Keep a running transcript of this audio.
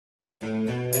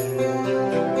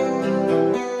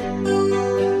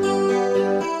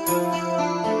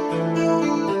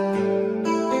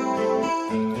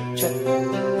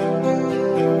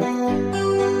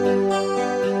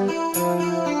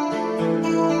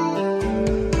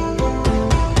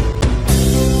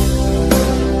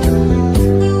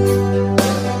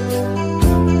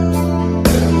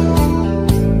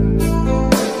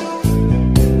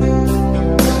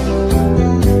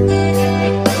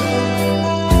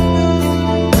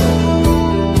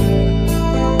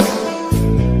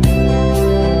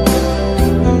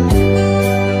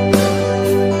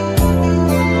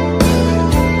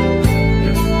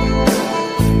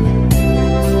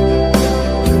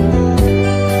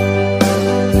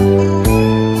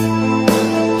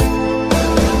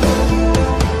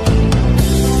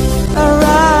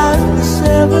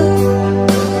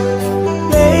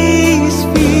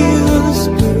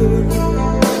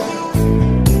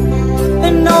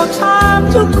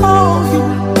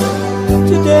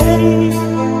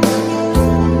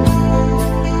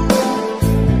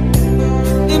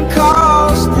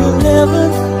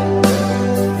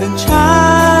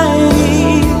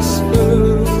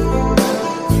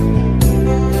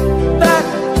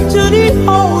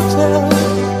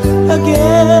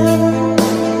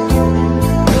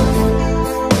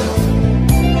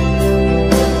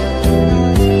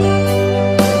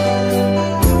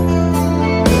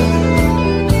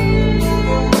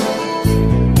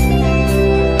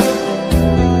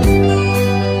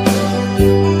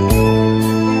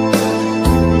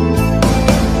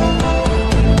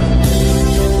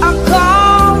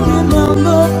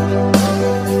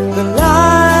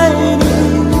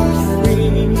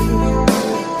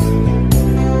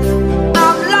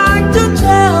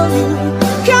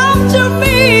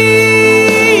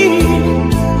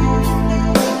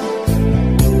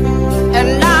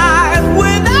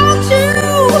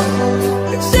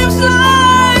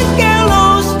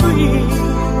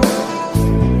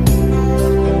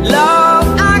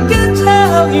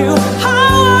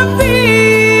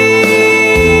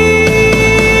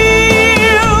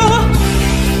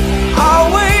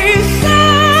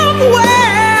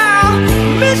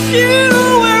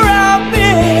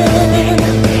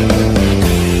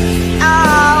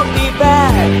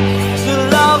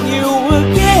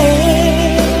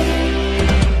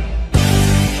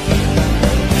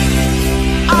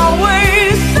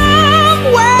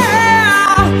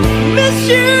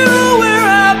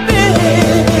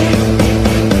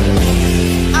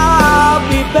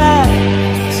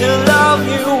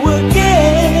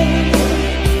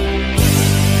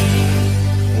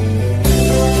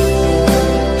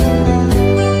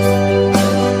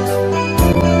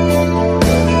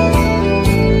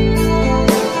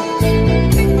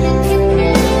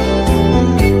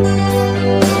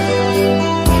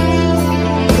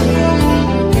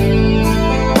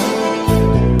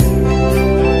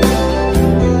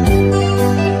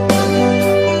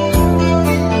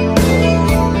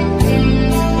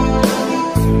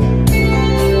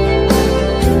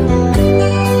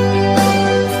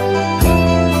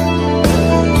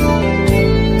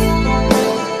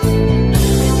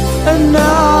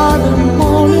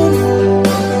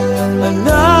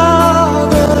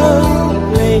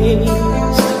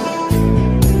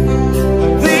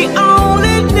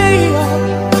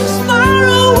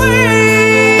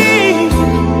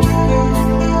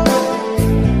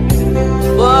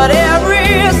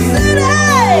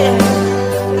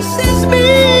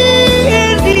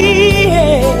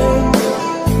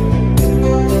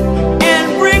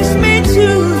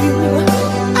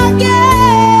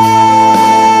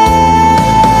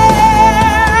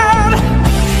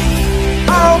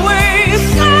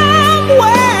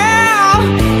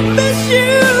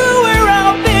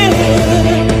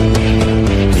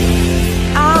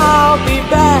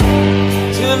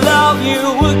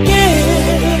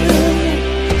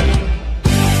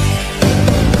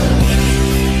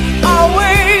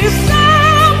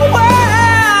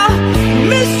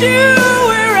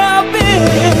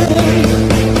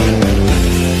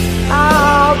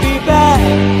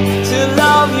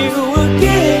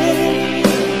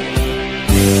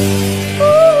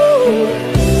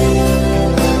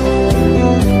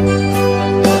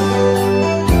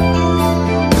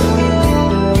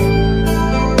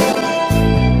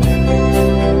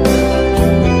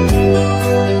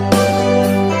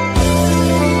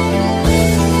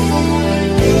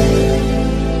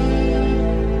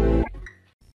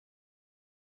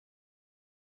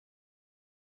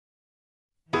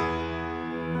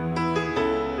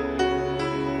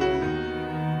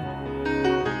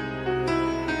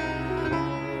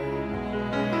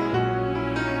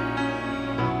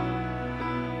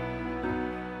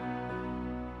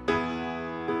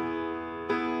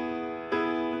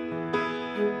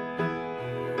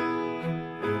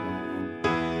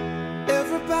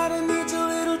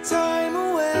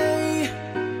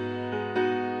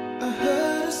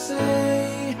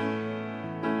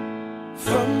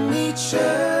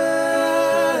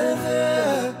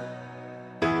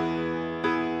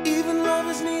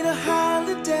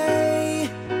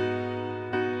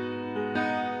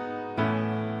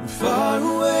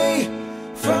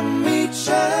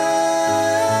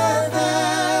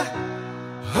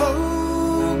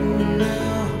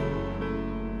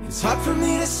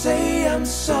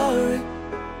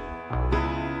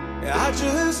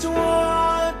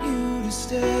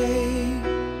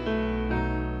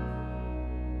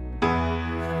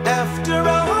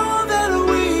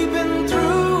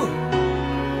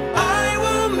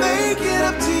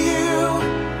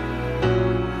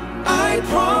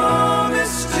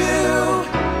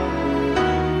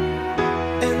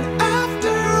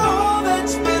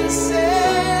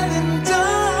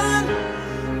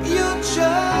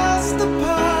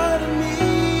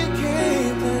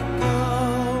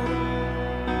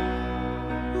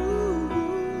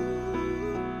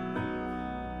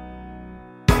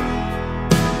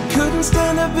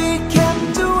stand to be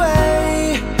kept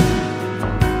away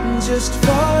just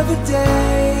for the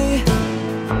day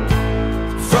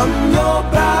from your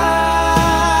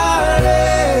body.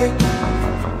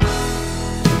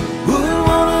 Wouldn't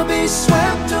wanna be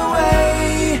swept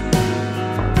away,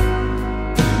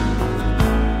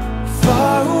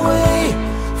 far away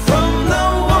from the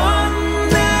one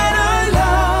that I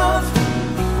love.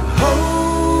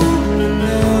 Hold me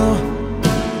now.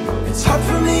 It's hard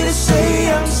for me to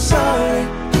say I'm sorry.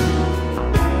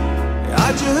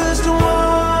 I just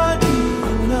want you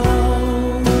to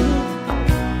know.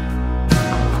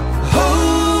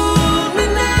 Hold me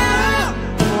now.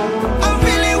 I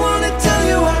really want to tell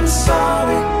you I'm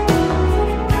sorry.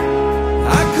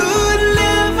 I could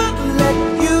never let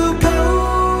you go.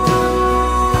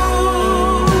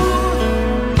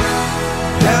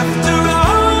 After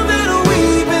all that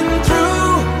we've been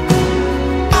through,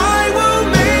 I will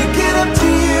make it up to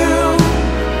you.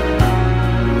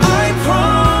 I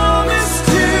promise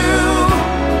to.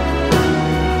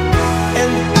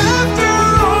 And after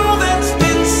all that's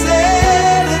been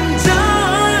said and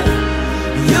done,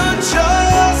 you're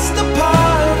just a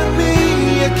part of me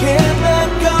I can't let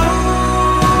go.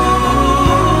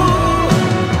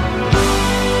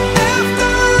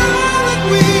 After all that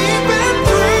we've been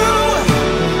through,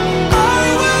 I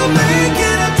will make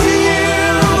it up to you.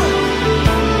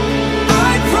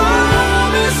 I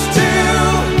promise to.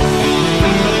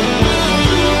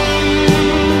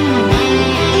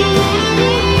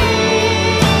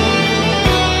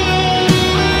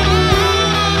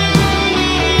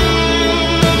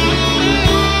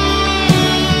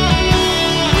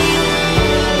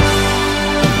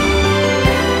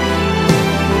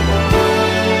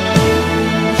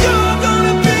 You're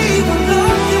gonna be the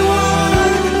lucky one.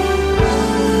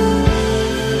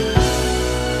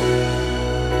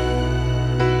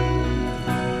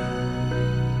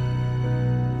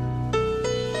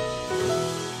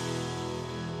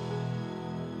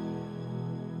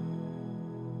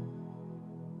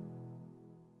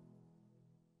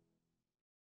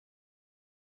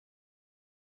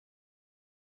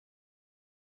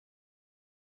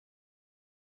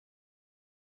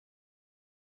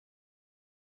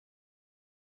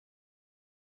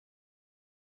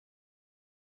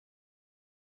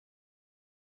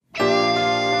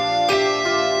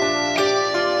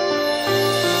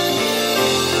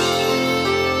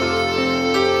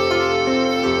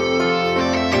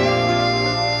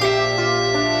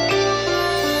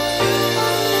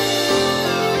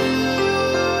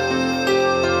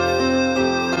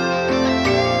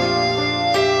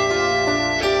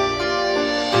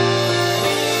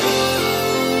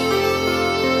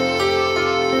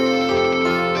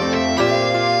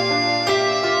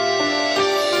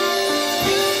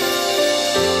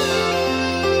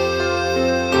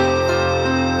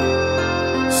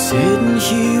 Sitting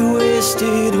here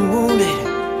wasted and wounded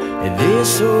at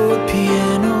this old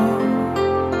piano,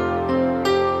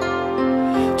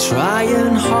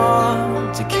 trying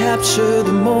hard to capture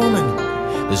the moment.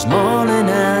 This morning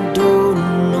I don't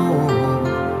know,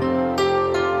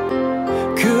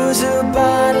 'cause a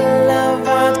bottle of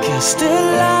vodka still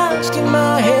lodged in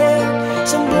my head.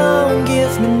 Some blonde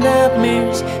gives me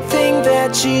nightmares, think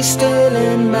that she's still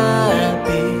in my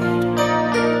bed.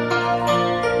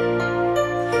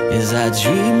 As I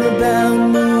dream about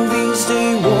movies they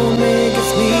won't make of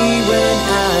me when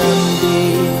I'm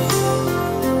dead.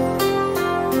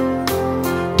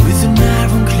 With an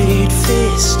ironclad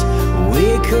fist,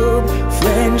 wake up,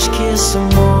 French kiss the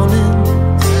morning.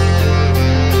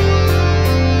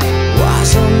 While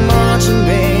some marching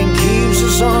band keeps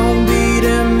us on beat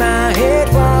in my head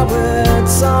while we're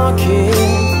talking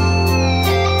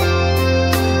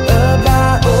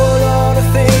about all of the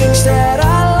things that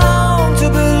I long to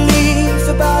believe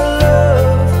about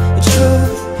love, the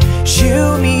truth you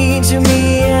mean to me,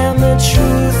 and the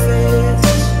truth is,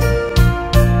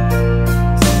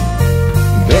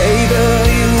 baby,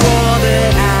 you are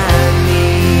that I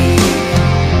need.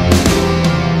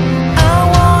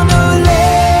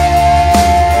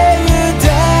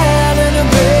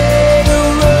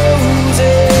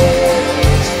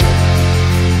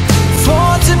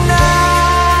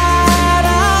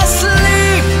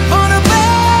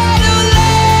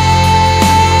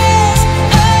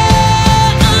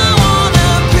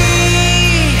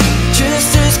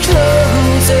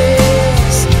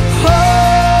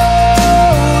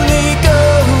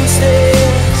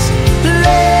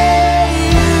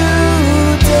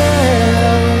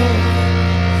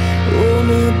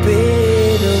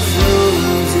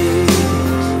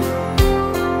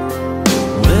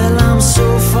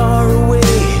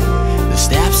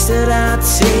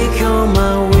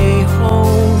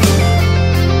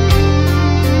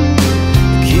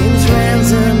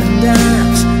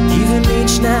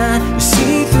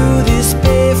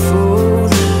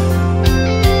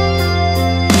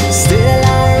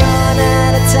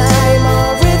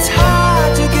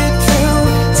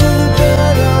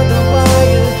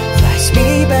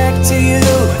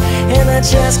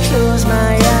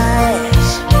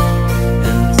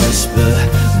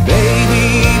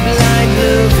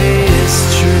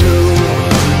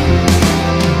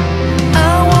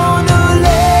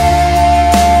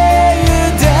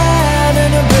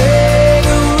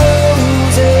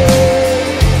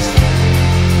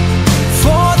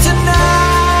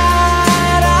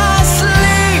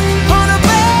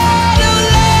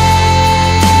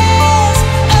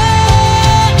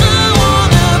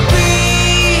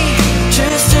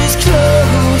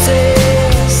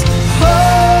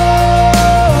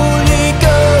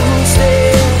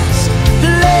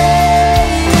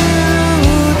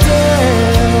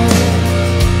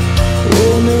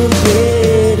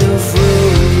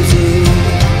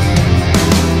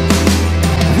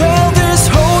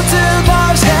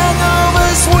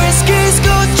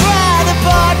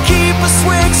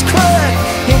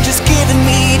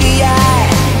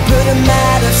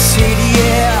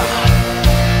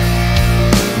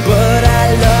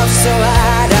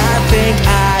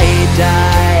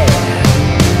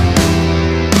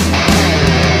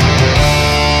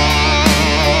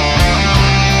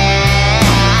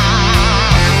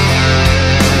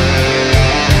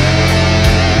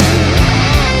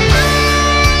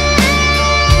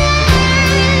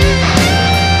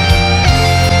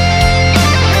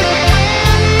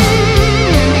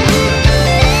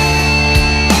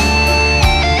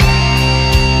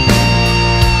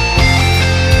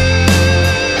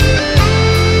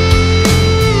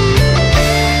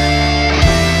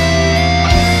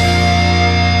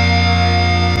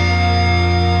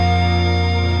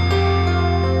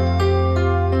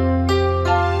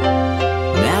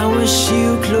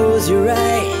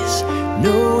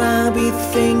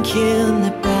 thinking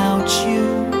about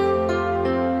you.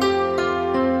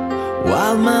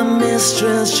 While my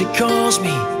mistress, she calls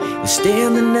me, you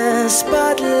stand in the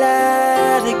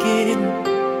spotlight again.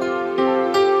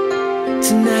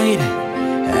 Tonight,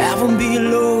 I won't be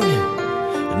alone.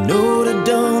 I know that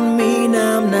don't mean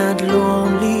I'm not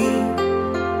lonely.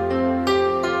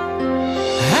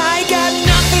 I got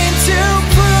nothing to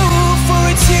prove, for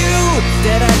it's you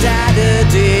that I died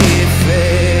a day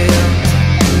failed.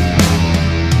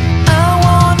 I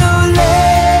wanna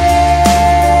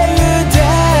lay you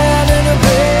down in a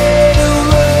bed of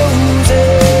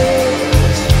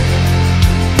roses.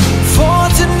 For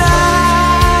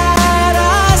tonight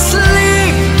I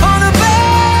sleep on a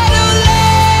bed of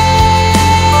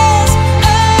lace.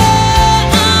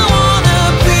 Oh, I wanna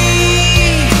be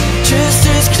just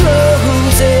as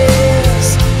close as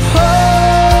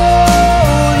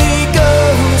Holy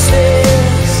Ghost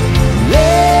is.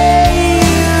 Lay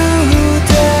you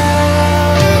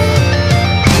down.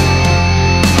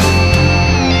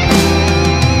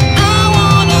 I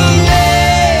wanna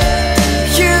lay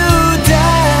you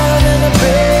down in a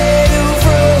bed of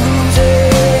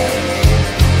roses.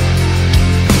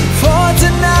 For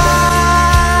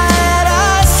tonight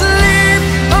I sleep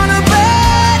on a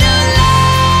bed of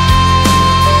lace.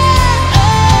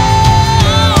 I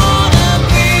wanna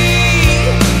be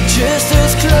just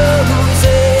as close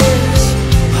as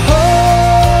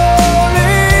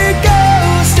Holy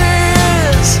Ghost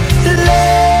is.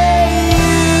 Lay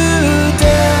you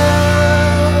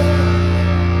down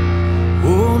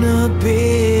on a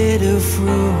bed of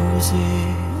roses.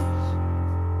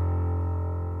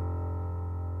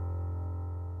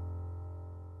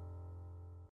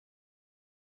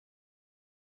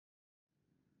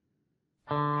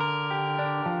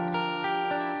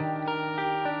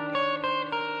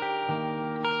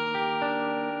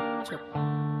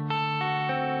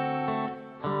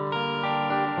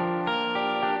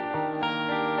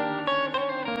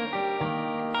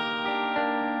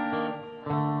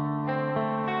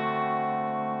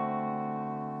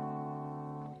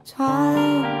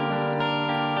 Time,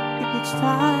 if it's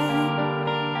time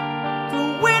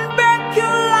to win back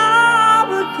your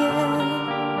love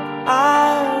again,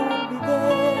 I will be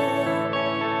there.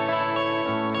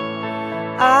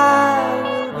 I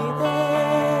will be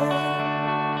there.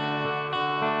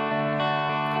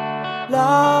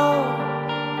 Love,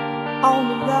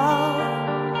 only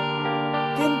love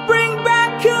can bring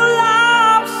back your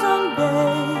love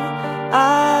someday.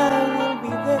 I will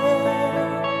be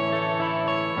there.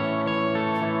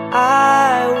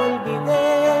 I will be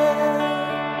there.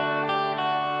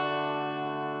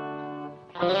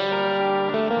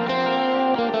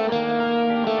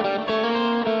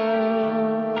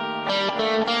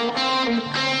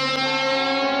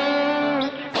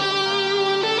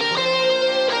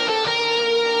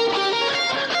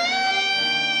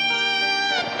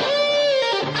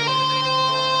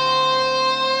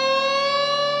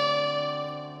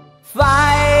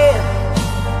 Fight,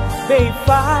 babe,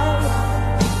 fight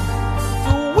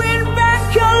to win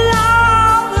back your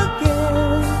love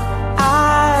again.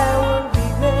 I will be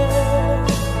there.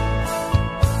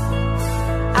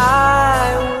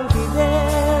 I will be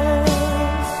there.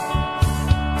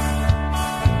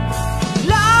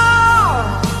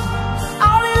 Love,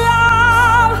 only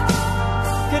love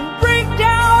can break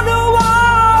down the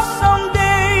walls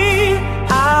someday.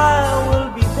 I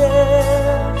will be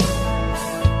there.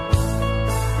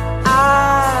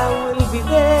 I will be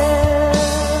there.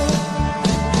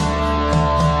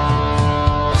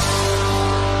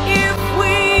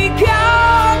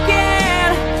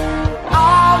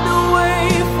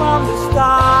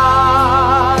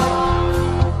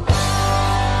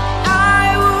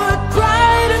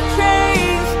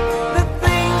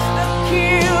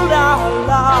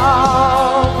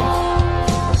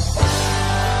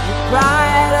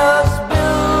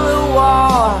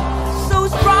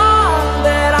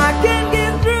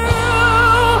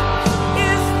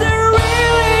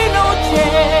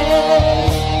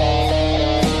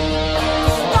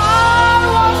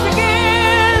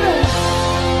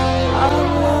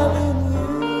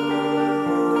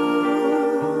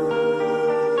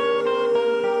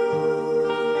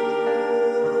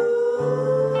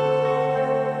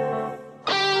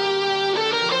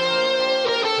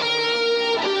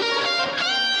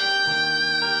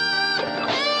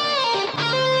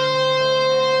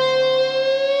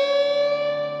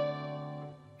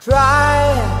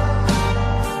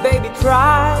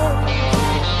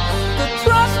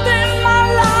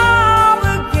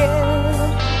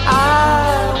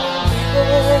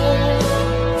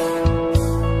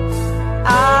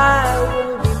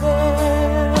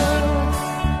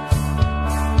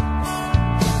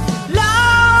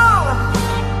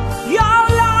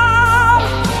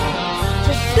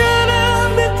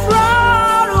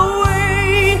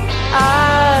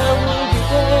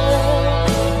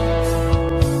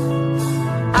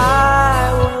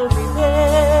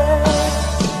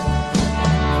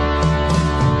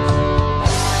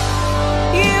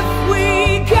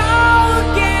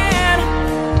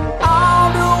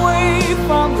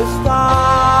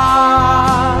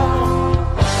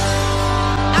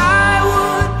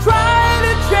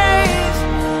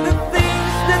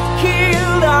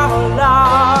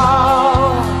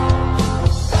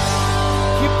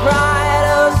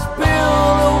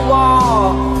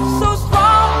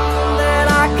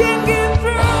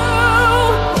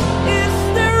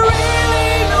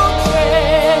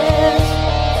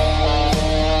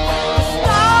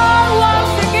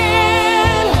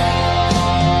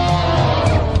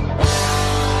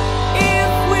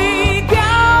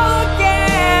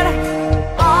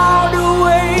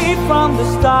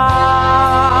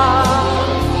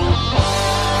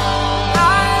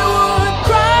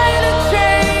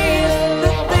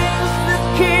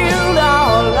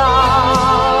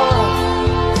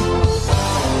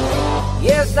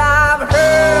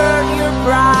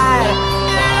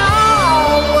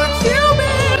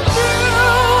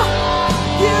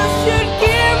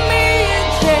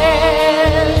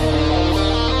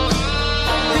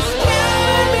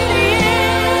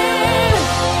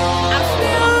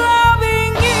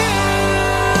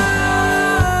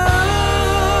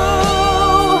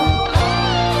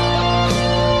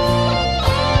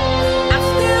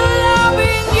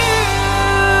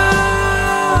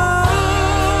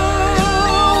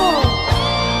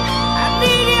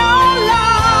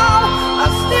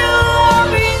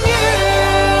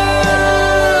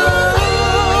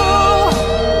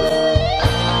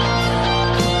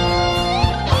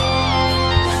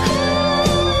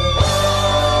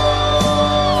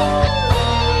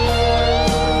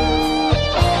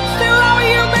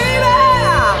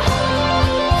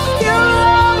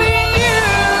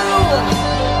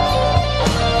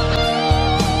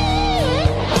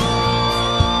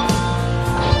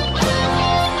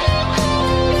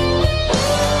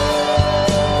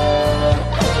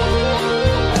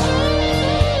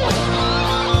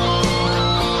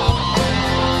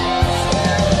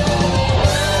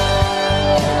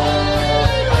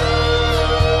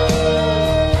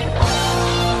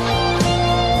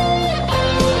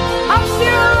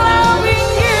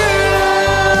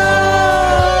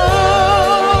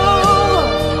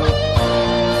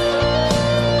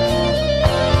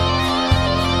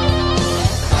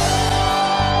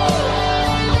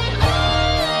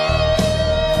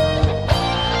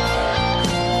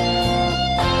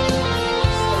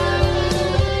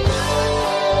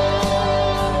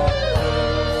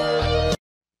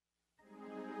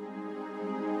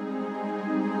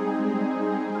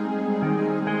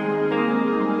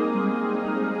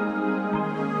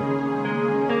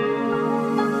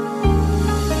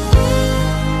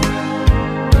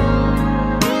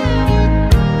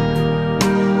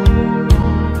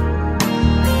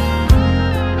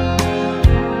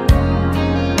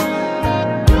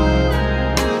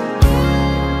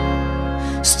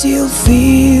 Still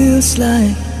feels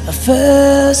like our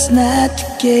first night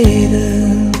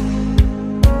together.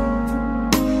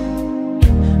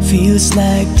 Feels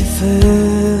like the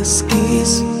first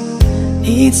kiss.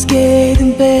 It's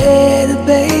getting better,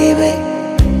 baby.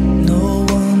 No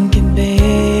one can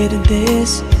better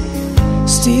this.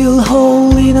 Still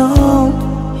holding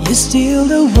on, you're still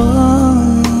the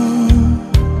one.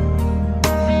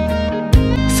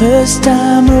 First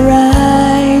time our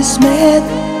eyes met,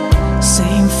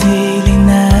 same feeling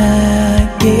I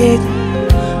get.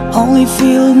 Only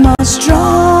feel much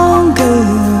stronger.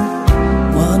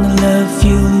 Wanna love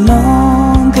you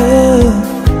longer.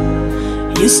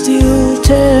 You still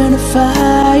turn the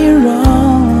fire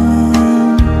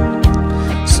on.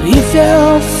 So if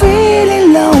you're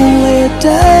feeling lonely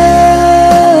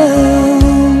down,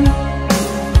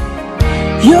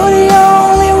 you're the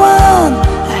only one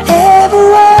I ever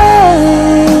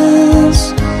was.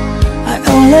 I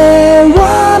only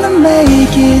wanna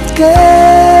make it good.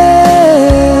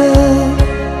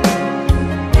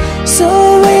 So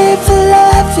if I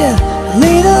love you a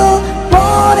little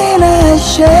more than I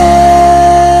should,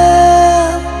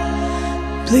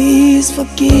 please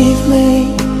forgive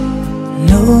me.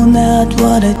 No, not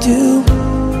what I do.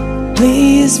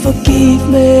 Please forgive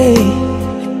me.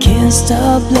 I can't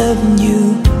stop loving you.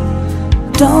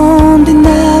 Don't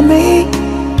deny me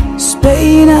this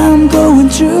pain I'm going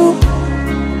through.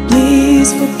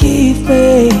 Please forgive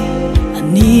me. I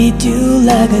need you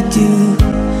like I do.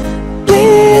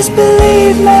 Please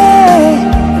believe me.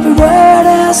 Every word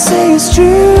I say is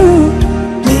true.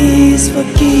 Please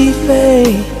forgive me.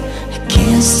 I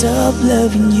can't stop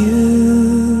loving you.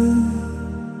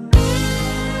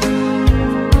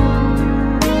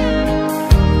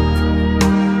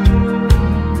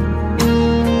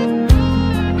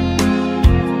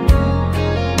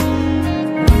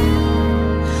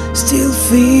 Still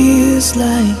feels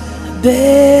like the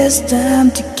best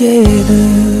time together.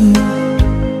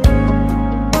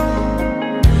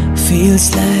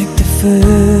 Feels like the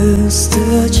first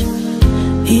touch.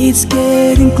 It's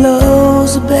getting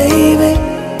closer, baby.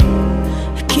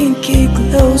 I can't get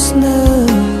close now.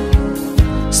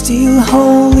 Still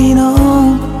holding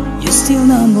on, you're still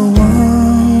number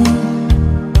one.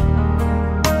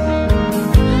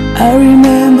 I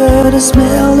remember the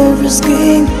smell of your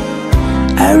skin.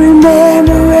 I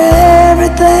remember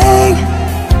everything.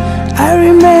 I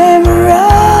remember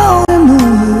all the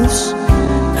moves.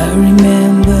 I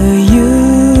remember you,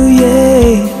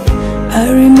 yeah. I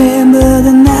remember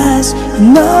the nights,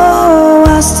 no,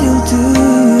 I still do.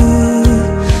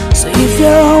 So if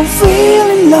you're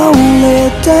feeling lonely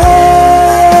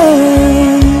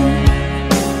down,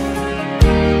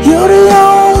 you're the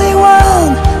only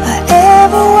one I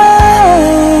ever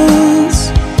was.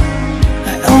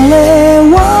 I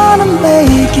only wanna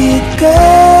make it good.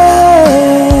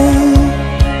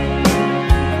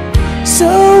 So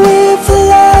if I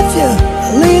love you a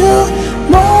little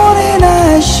more than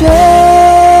I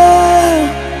should,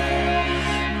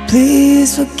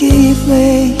 please forgive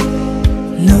me.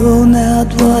 No, not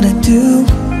what I do.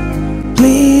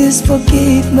 Please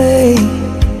forgive me.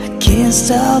 I can't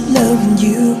stop loving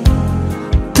you.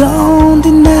 Don't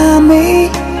deny me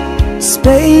this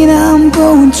pain I'm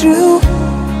going through.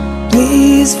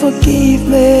 Please forgive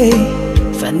me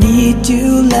if I need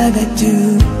you like I do.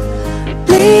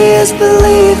 Please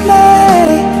believe me.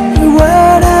 Every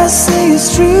word I say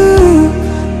is true.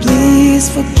 Please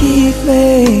forgive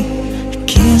me. I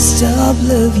can't stop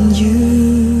loving you.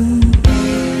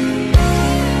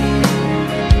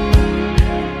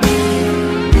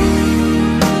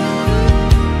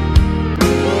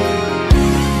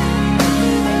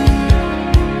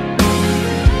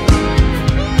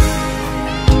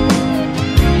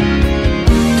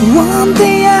 The one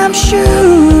thing I'm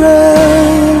sure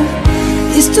of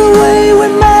is the way we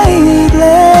made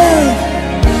love.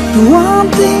 The one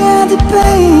thing I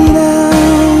debate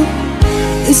on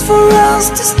is for us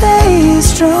to stay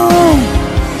strong.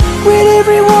 With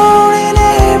every word and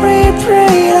every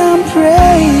prayer I'm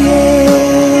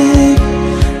praying.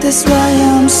 That's why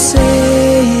I'm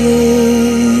saying,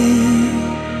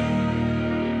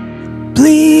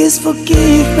 please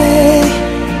forgive me.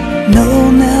 No,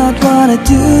 not what I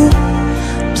do.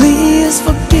 Please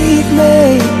forgive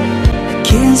me. I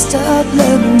can't stop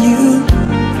loving you.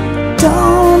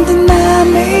 Don't deny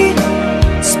me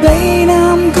this pain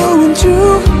I'm going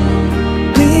through.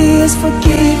 Please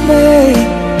forgive me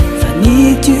if I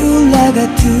need you like I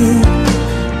do.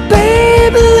 Baby,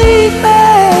 believe me.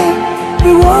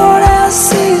 Every word I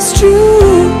say is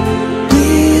true.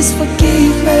 Please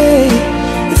forgive me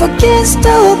if I can't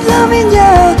stop loving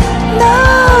you. No,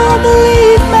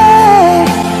 believe me.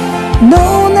 No,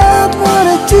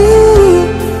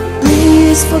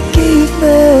 please forgive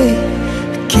me.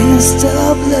 I can't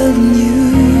stop loving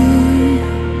you.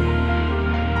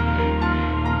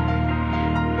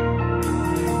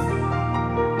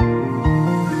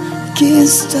 I can't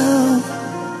stop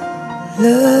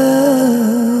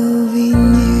loving you.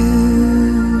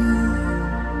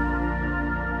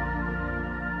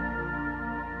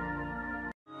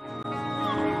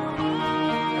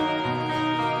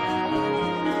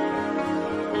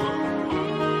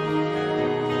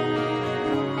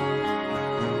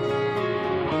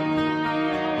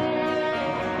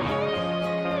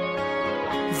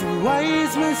 The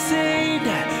wise men said,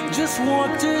 just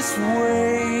walk this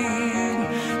way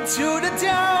to the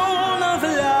dawn of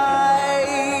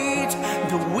light.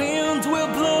 The wind will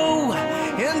blow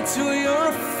into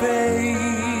your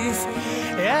face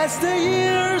as the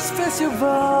years pass you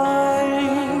by.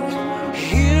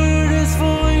 Hear this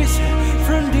voice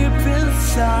from deep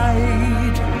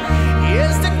inside.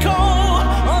 It's the call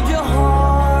of your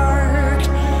heart.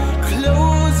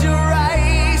 Close your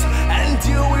eyes and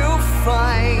you will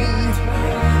find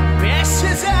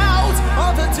passes out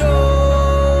of the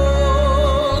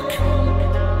dark.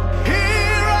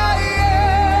 Here I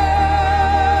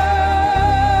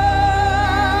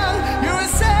am. You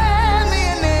send me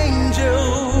an angel.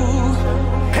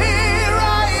 Here I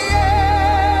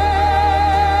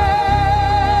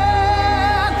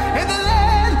am in the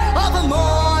land of the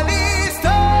morning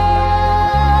star.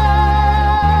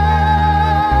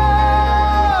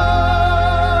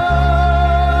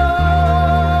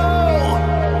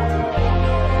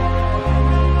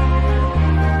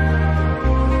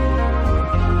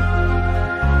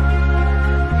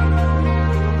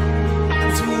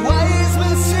 The wise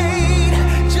men said,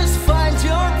 just find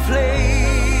your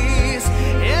place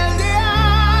in the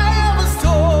eye of a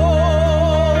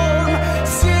storm.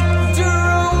 Seek the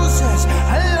roses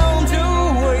along the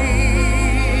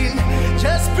way.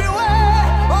 Just beware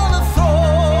of the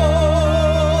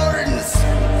thorns.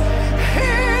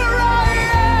 Here I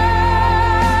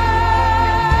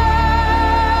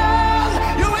am.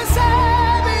 You will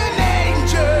send me an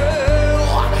angel.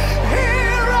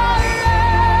 Here I am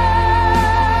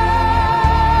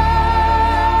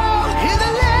in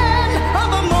the land of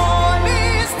the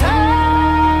morning star.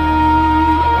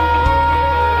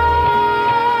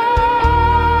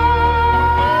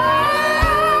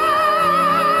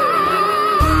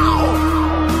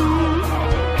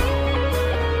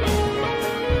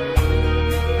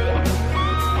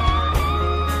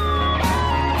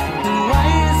 The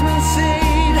wise men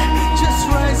said, just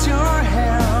raise your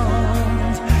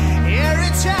hand and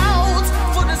reach out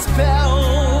for the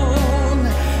spell.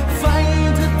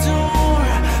 Find the door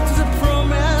to the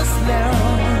promised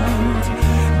land.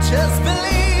 Just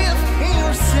believe in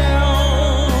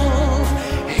yourself.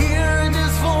 Hear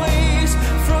this voice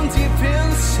from deep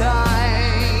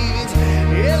inside.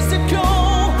 It's the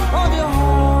call of your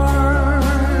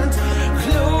heart.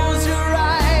 Close your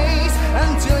eyes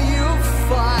until you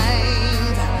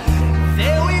find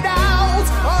the way out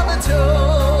of the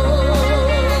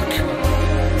dark.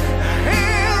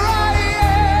 Here I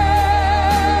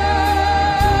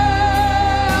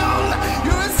am.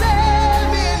 You send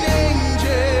me an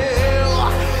angel.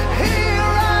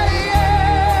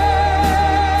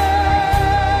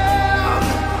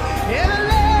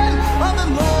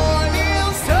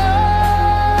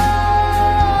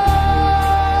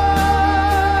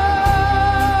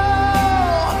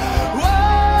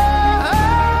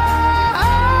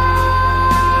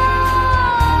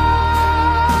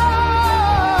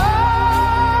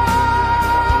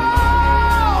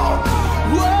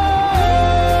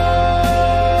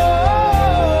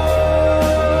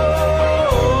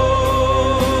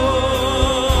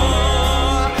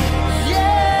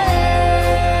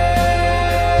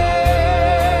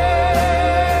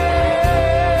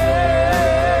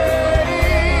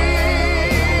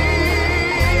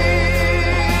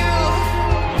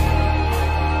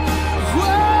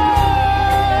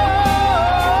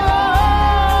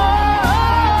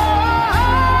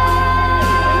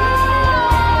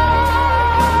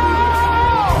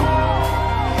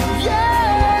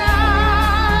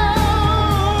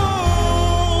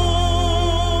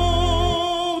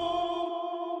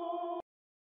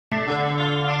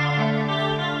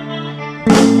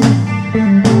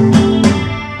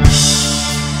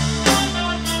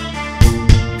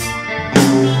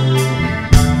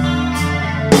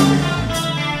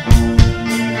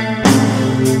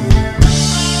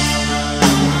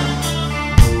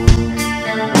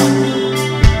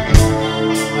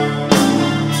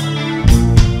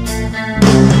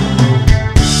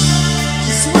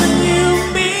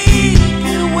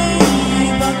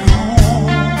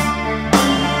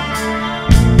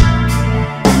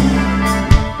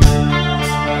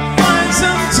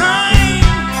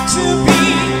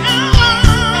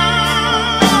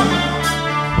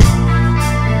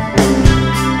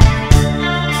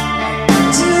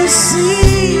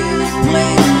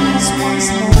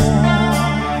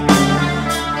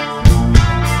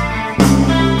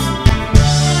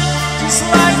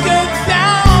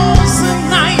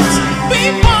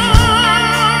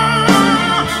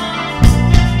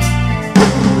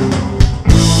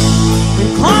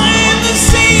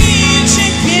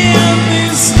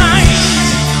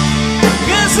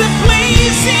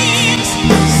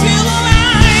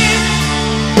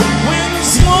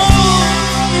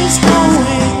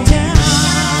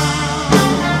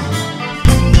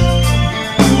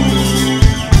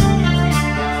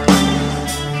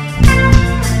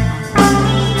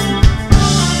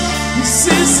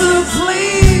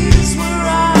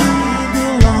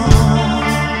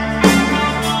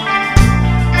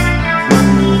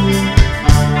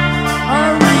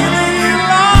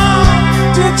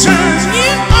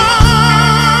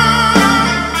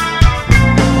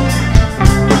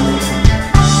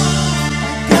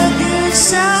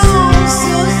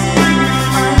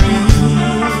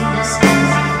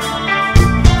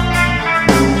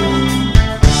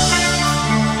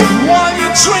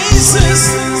 voices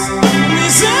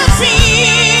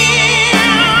disappear.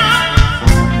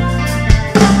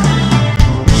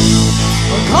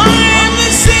 Climb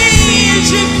the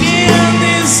stage again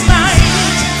this night,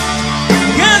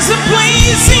 'cause the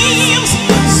place seems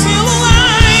still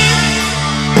alive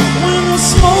when the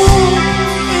smoke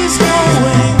is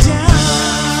going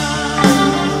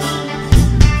down.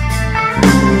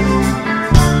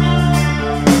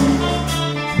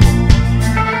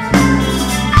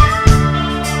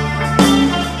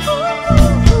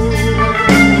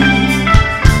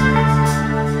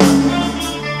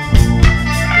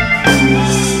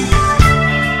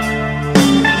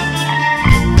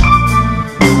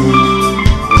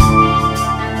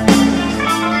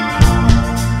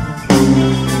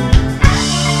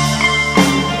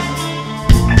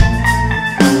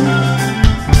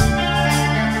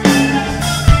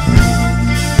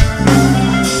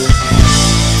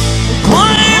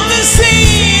 Climb the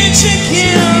stage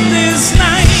again this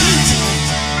night,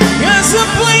 'cause the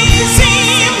place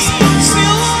seems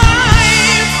still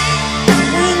alive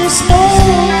when the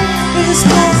smoke is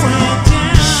going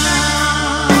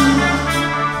down.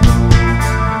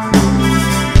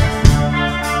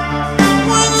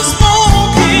 When the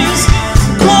smoke is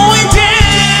going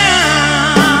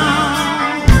down.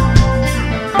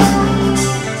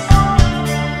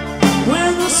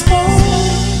 When the smoke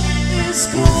is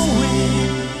going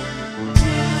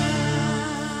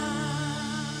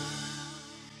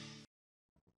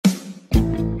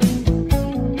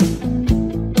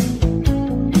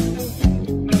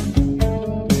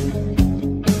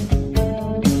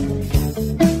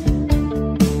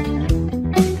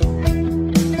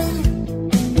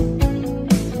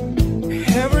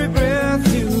Every breath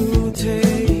you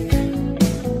take,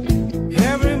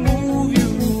 every move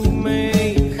you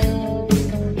make,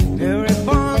 every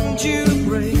bond you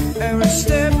break, every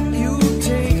step you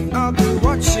take, I'll be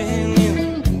watching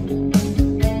you.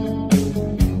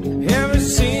 Every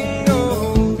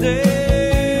single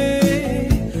day,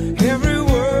 every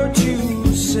word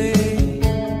you say,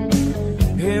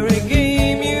 every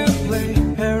game you play,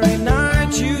 every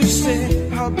night you stay,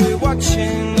 I'll be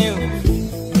watching you.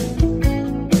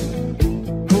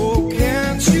 Oh,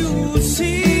 can't you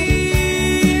see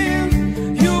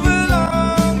you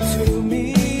belong to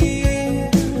me?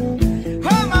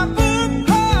 All my book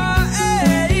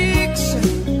aches,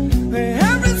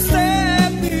 every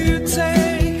step you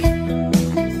take,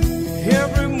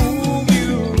 every move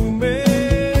you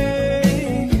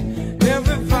make,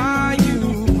 every vow you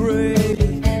break,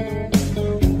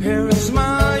 every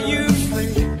smile you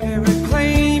fake, every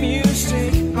claim you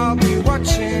stake, I'll be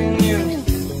watching you.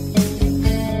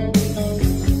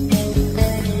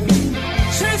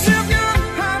 Since you're gone,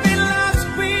 I've been lost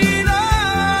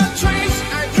without trace.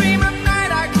 I dream at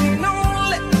night, I can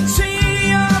only see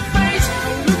your face.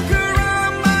 Look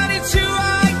around, but it's you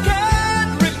I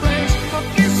can't replace. I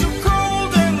get so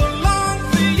cold and I long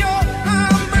for your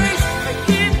embrace. I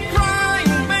keep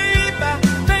crying, baby,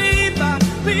 baby,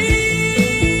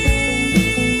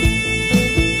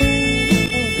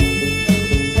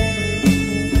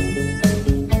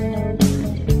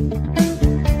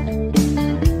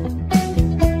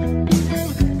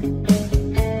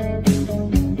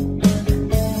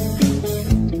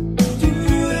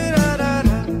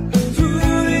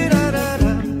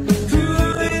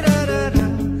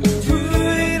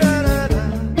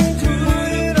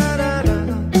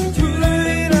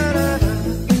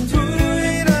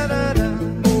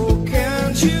 Oh,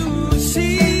 can't you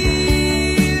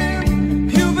see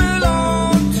you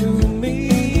belong to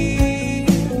me?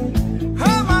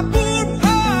 All my poor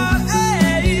heart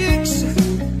aches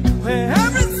with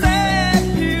every step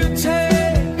you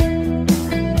take,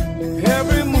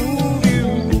 every move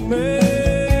you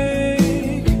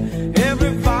make,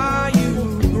 every vow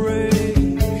you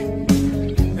break,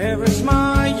 every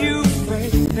smile you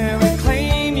fake, every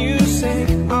claim you say,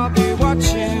 I'll be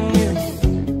watching you.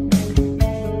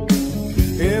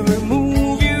 Every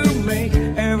move you make,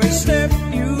 every step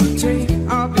you take,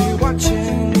 I'll be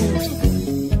watching you.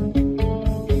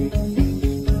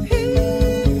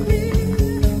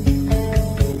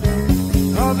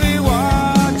 I'll be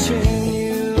watching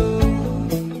you.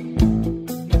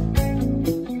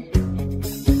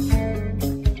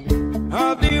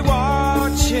 I'll be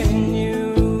watching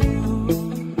you.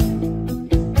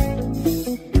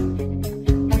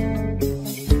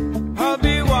 I'll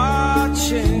be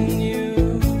watching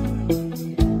you.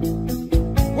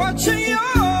 Watching you.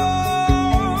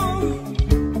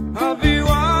 I'll be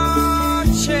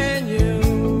watching you.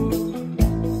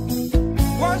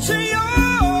 Watching you.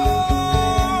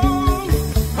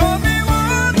 I'll be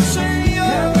watching you.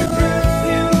 Every breath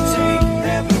you take,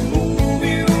 every move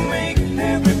you make.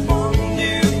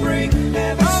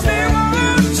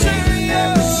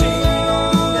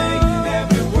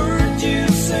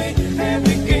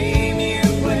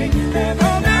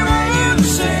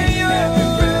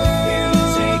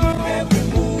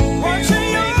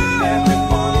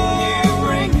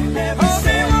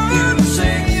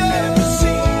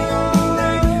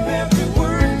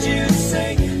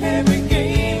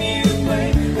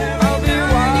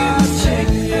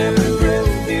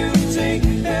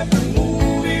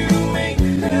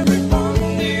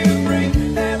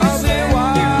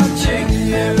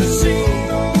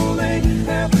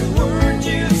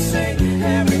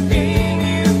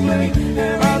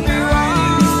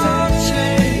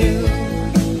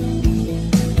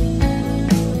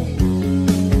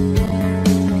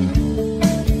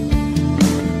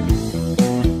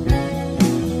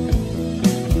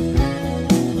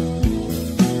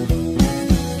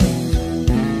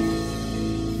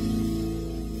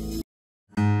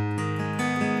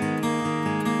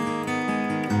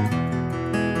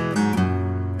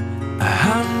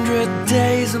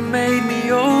 lies have made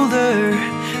me older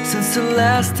since the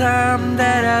last time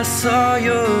that I saw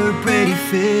your pretty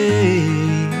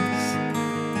face.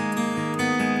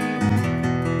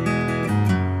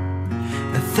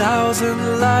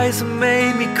 1,000 lies have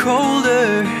made me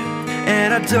colder,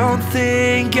 and I don't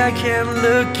think I can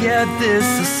look at this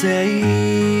the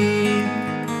same.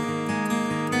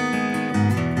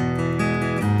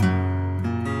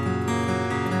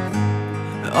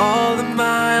 All the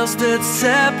miles that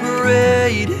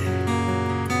separate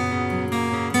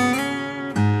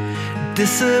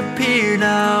disappear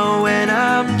now when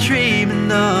I'm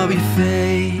dreaming of your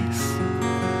face.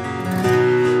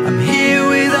 I'm here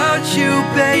without you,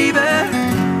 baby,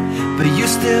 but you're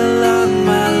still on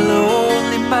my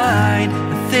lonely mind.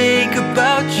 I think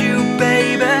about you,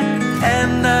 baby,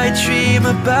 and I dream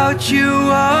about you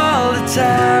all the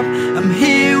time. I'm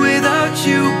here without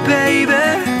you, baby,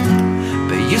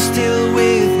 but you're still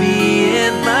with me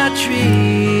in my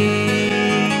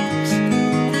dreams.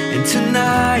 And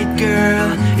tonight, girl,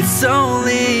 it's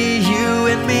only you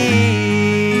and me.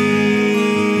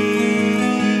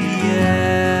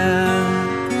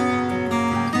 Yeah.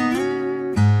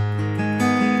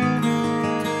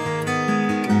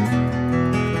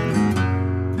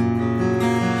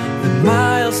 The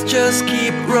miles just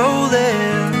keep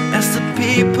rolling as the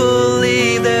people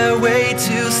leave their way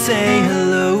to say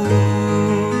hello.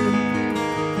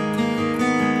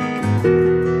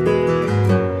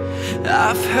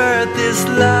 I've heard this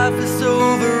life is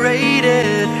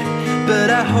overrated, but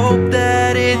I hope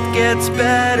that it gets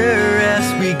better as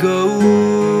we go.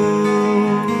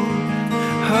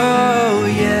 Oh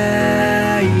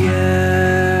yeah,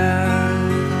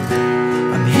 yeah.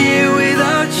 I'm here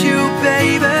without you,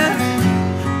 baby,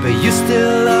 but you're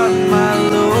still on my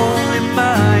lonely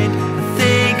mind. I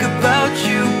think about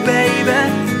you, baby,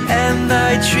 and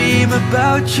I dream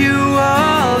about you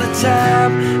all the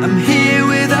time. I'm here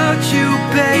without you,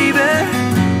 baby,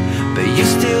 but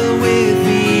you're still with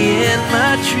me in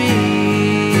my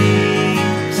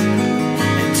dreams.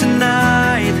 And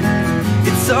tonight,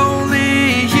 it's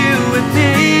only you and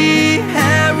me.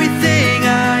 Everything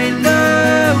I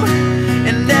know,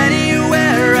 and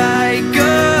anywhere I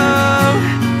go,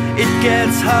 it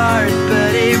gets hard,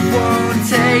 but it won't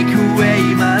take away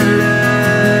my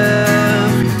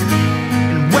love.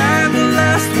 And when the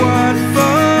last one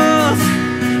falls,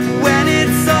 when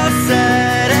it's all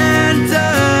said and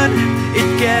done, it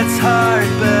gets hard,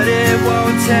 but it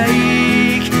won't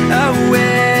take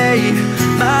away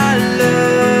my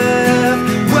love.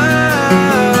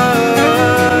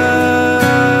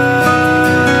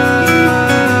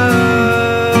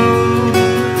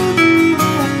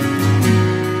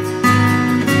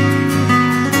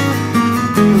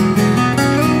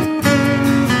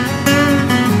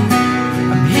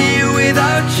 I'm here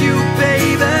without you,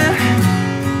 baby,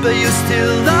 but you're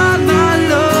still on my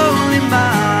lonely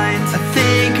mind. I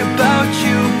think about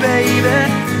you, baby,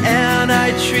 and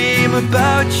I dream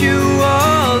about you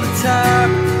all the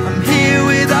time. I'm here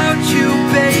without you,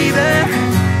 baby,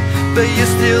 but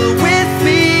you're still with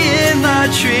me in my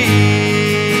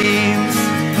dreams.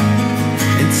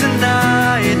 And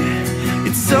tonight,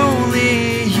 it's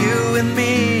only you and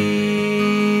me.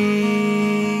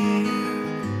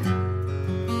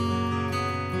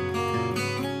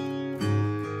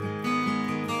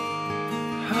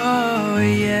 Oh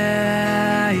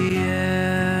yeah,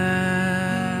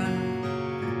 yeah.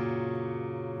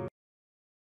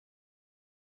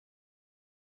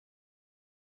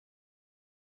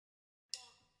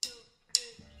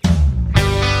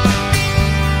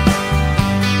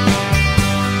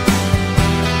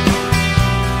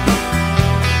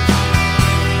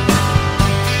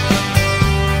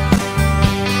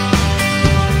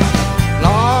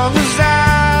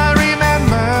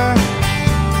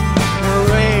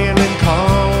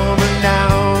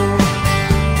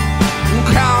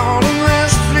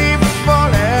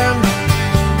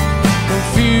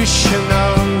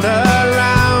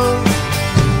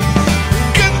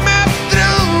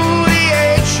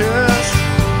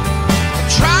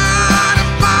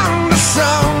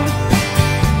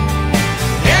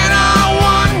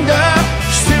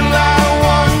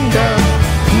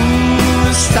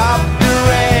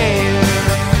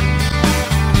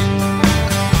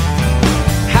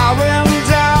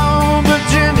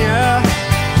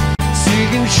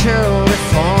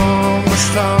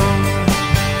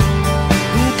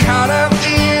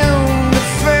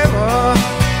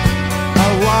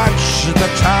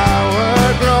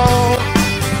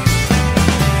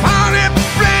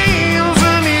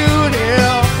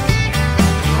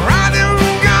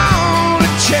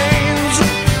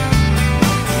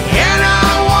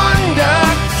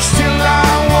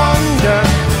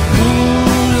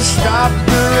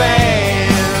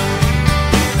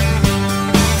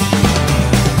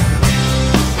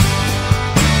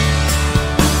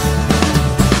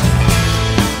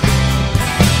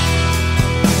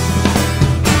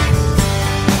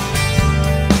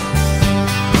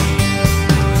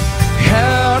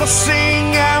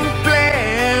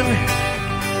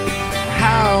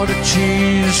 more to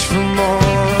choose for more.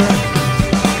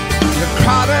 The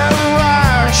crowd and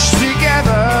rush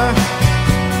together,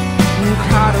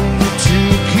 crowding to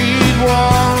keep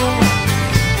warm.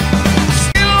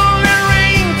 Still the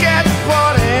rain gets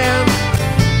falling,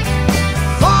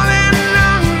 falling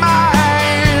on my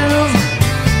eyes.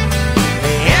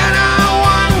 And I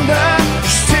wonder,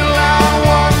 still I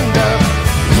wonder,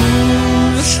 who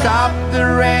stopped the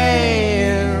rain?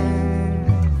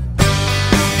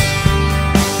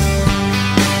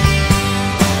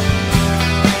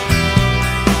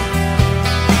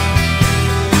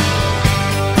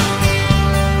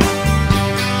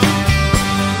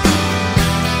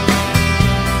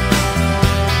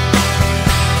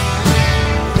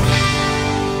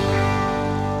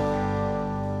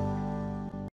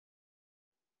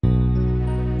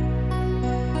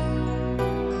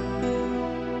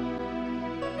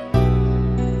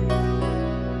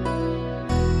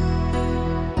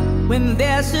 When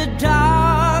there's a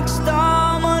dark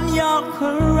storm on your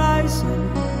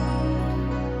horizon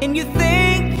and you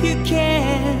think you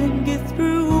can't get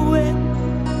through it,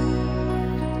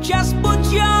 just put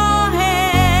your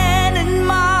hand in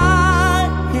my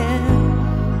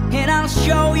hand and I'll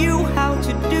show you how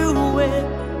to do it.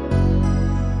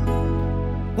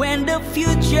 When the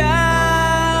future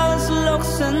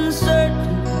looks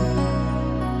uncertain,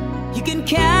 you can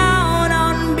count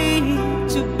on me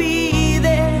to be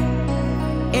there.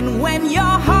 And when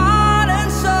your heart and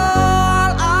soul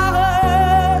are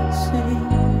hurting,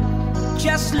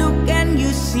 just look and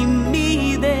you see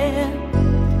me there.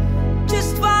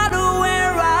 Just follow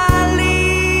where I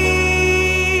lead.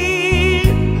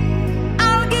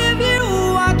 I'll give you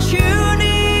what you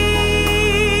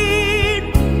need,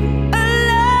 a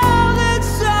love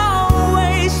that's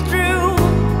always true,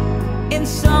 in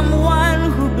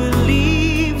someone who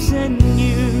believes in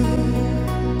you.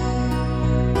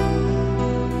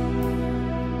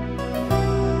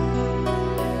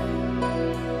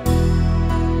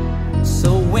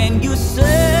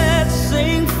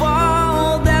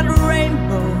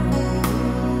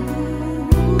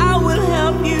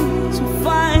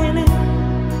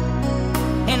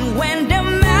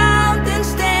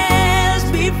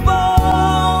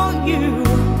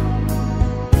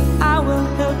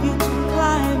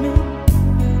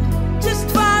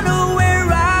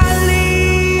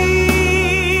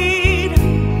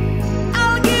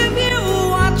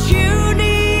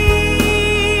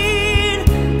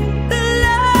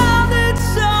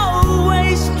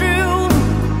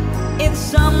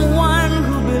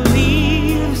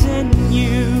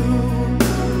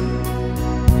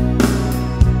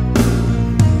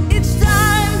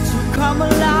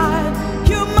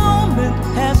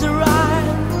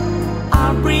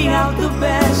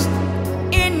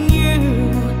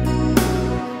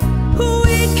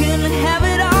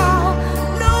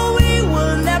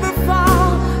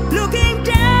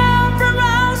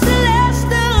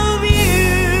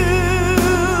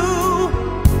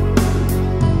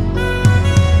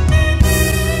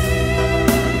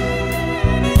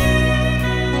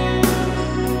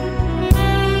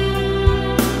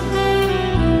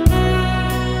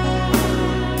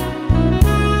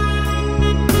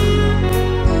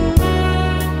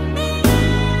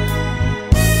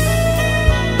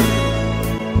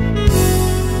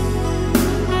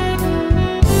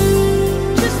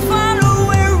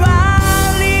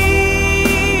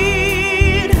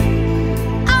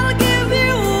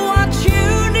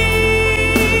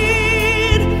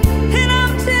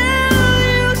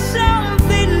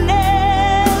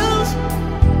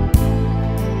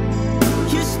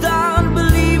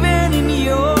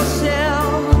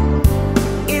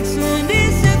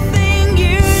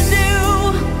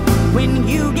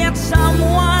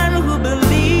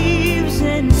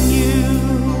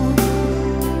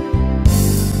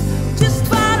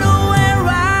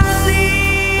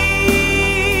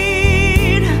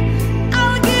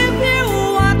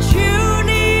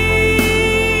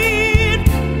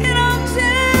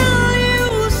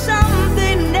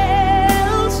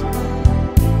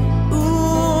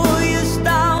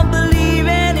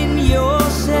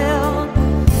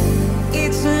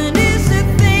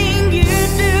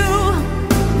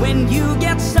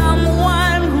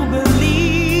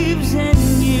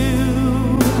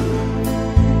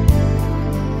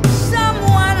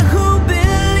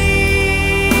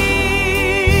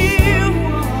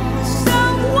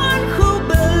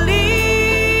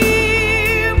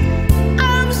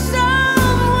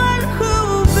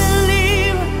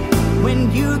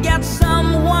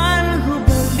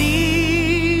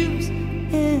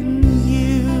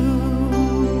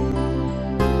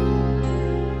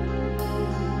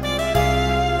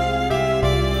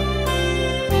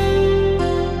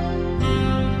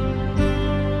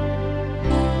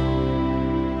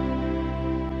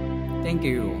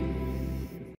 Thank you.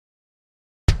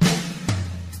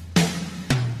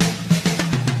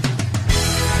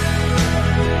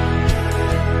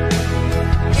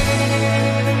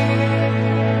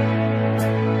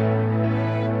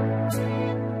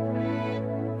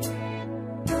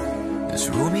 This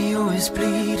Romeo is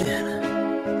bleeding,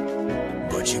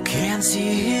 but you can't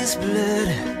see his blood.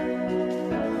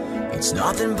 It's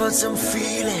nothing but some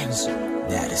feelings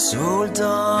that is so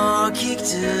dark,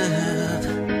 kicked up.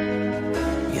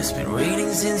 It's been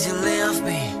raining since you left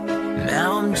me.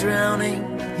 Now I'm drowning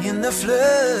in the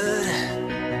flood.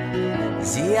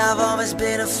 See, I've always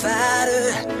been a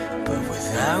fighter, but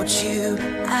without you,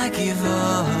 I give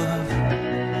up.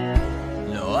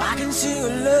 No, I can sing a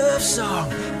love song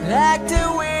like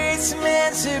the way it's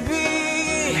meant to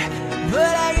be,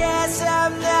 but I guess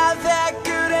I'm not that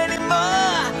good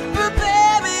anymore. But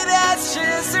baby, that's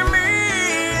just me,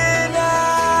 and I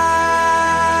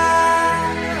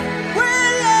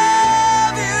will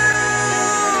love you,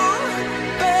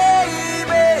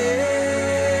 baby,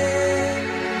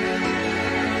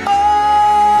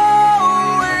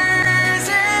 always,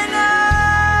 and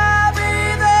I'll be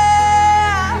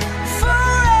there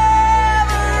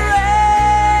forever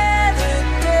and a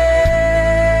day.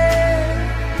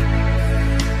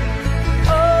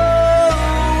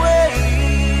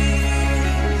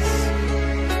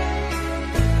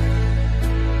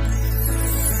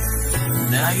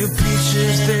 Now your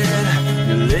picture's dead,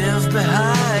 you left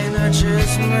behind are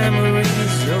just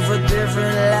memories of a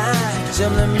different life.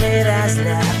 Some that made us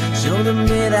laugh, some that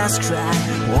made us cry.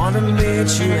 Wanna meet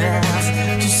you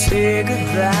have to say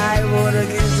goodbye. Wanna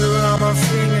get through all my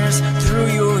fingers, through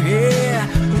your hair,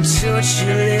 and touch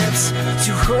your lips,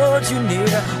 to hold you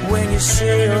near. When you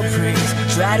say your praise,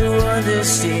 try to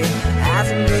understand,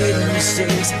 I've made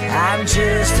mistakes, I'm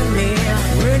just a man.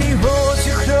 When he holds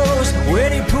you close, when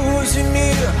he pulls you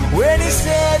near, when he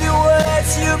said the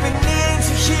words you've been needing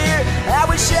to hear, I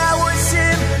wish I was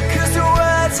him, cause the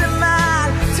words are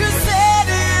mine to say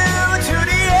to you to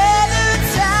the end of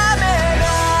time. And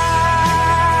I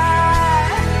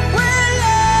will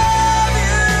love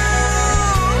you,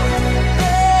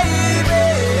 baby,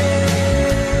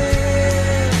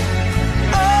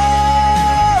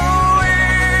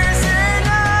 always, and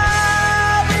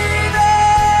I'll be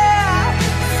there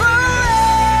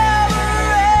forever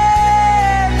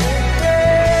and a day.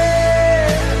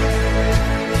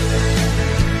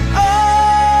 Always,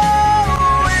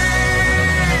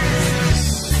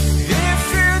 if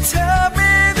you tell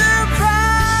me to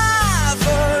cry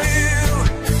for you,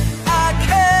 I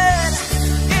can.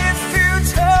 If you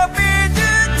tell me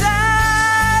to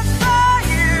die for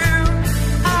you,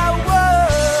 I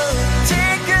would.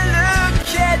 Take a look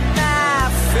at my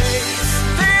face,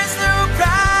 there's no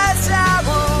price I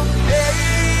will pay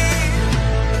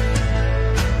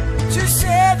to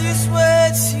say these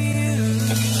words to you.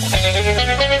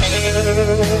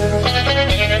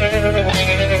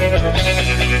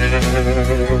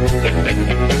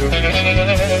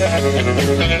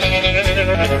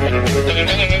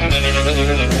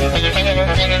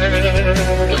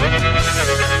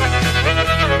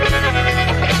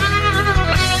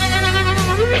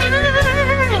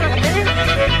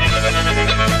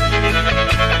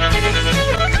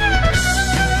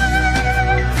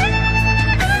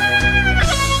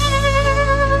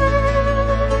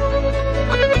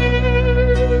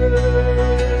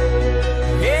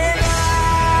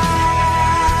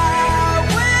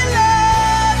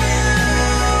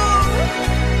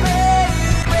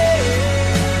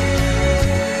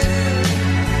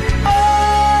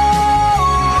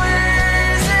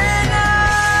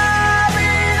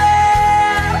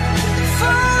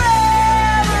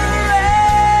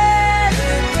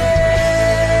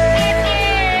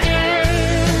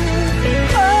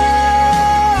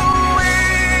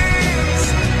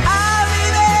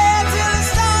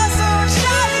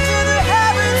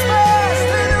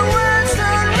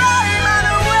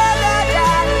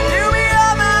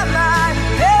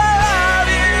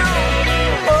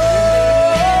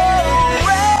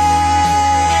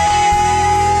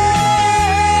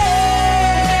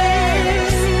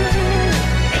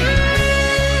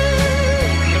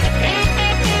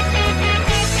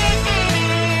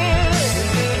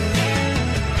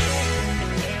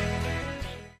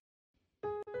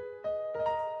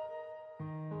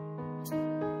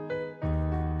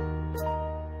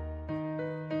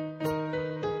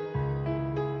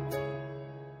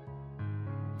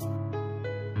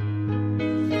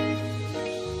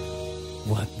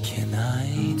 What can I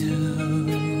do?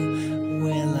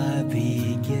 Will I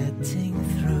be getting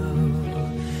through?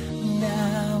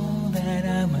 Now that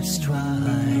I must try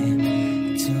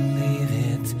to leave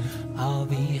it all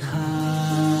behind.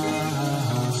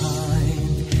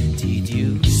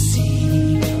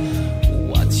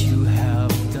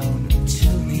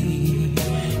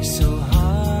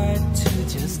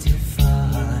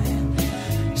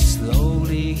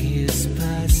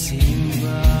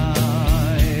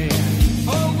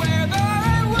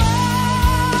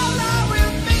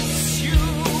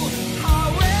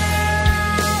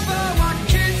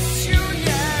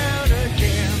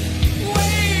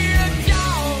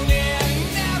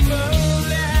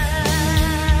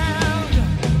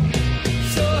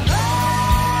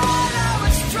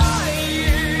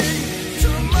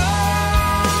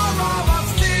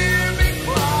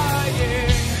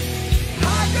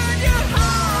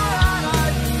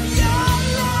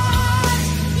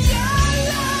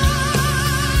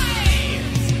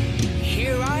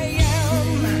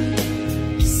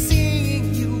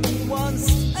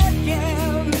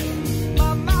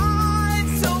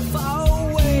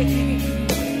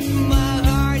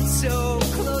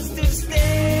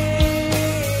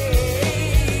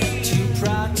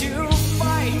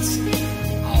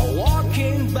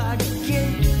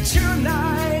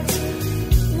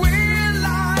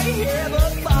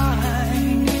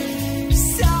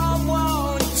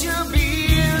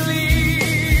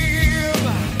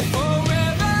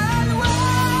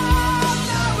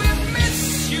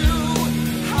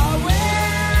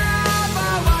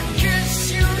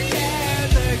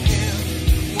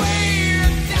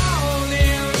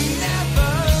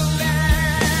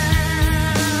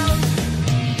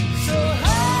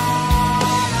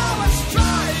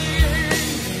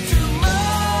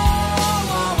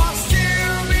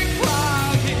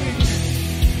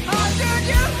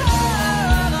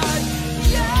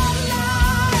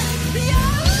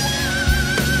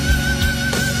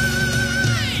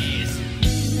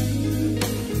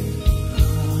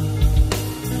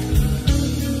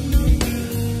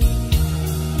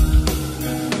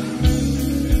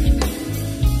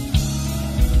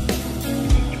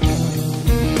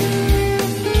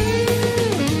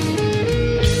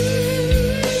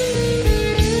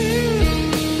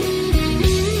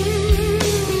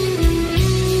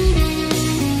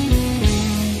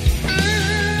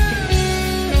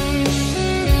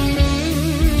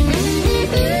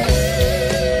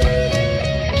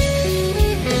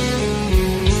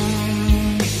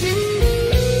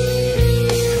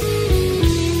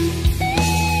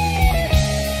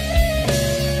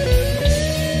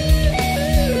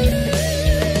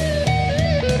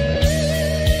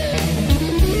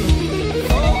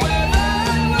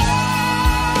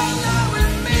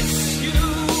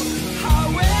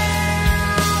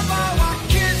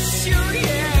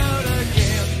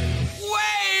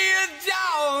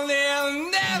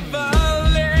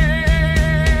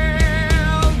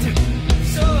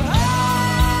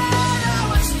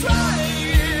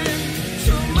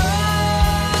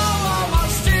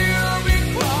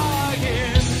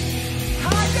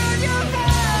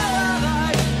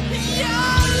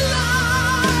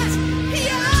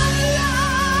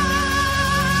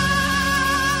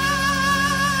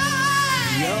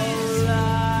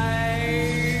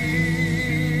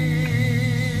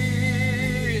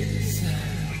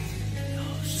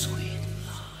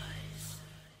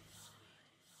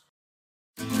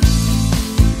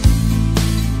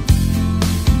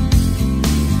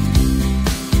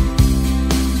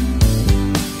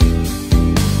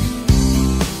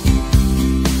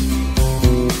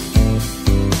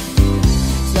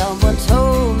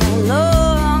 told me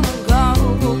long ago,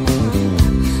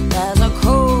 there's a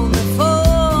cold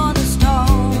before the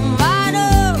storm. I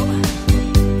know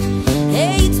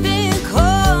hate's been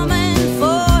coming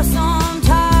for some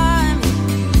time,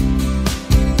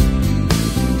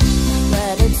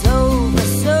 but it's over,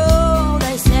 so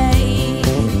they say.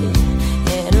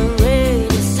 It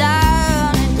already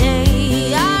silent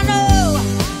day. I know,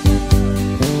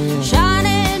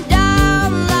 shining down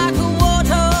like a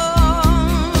water.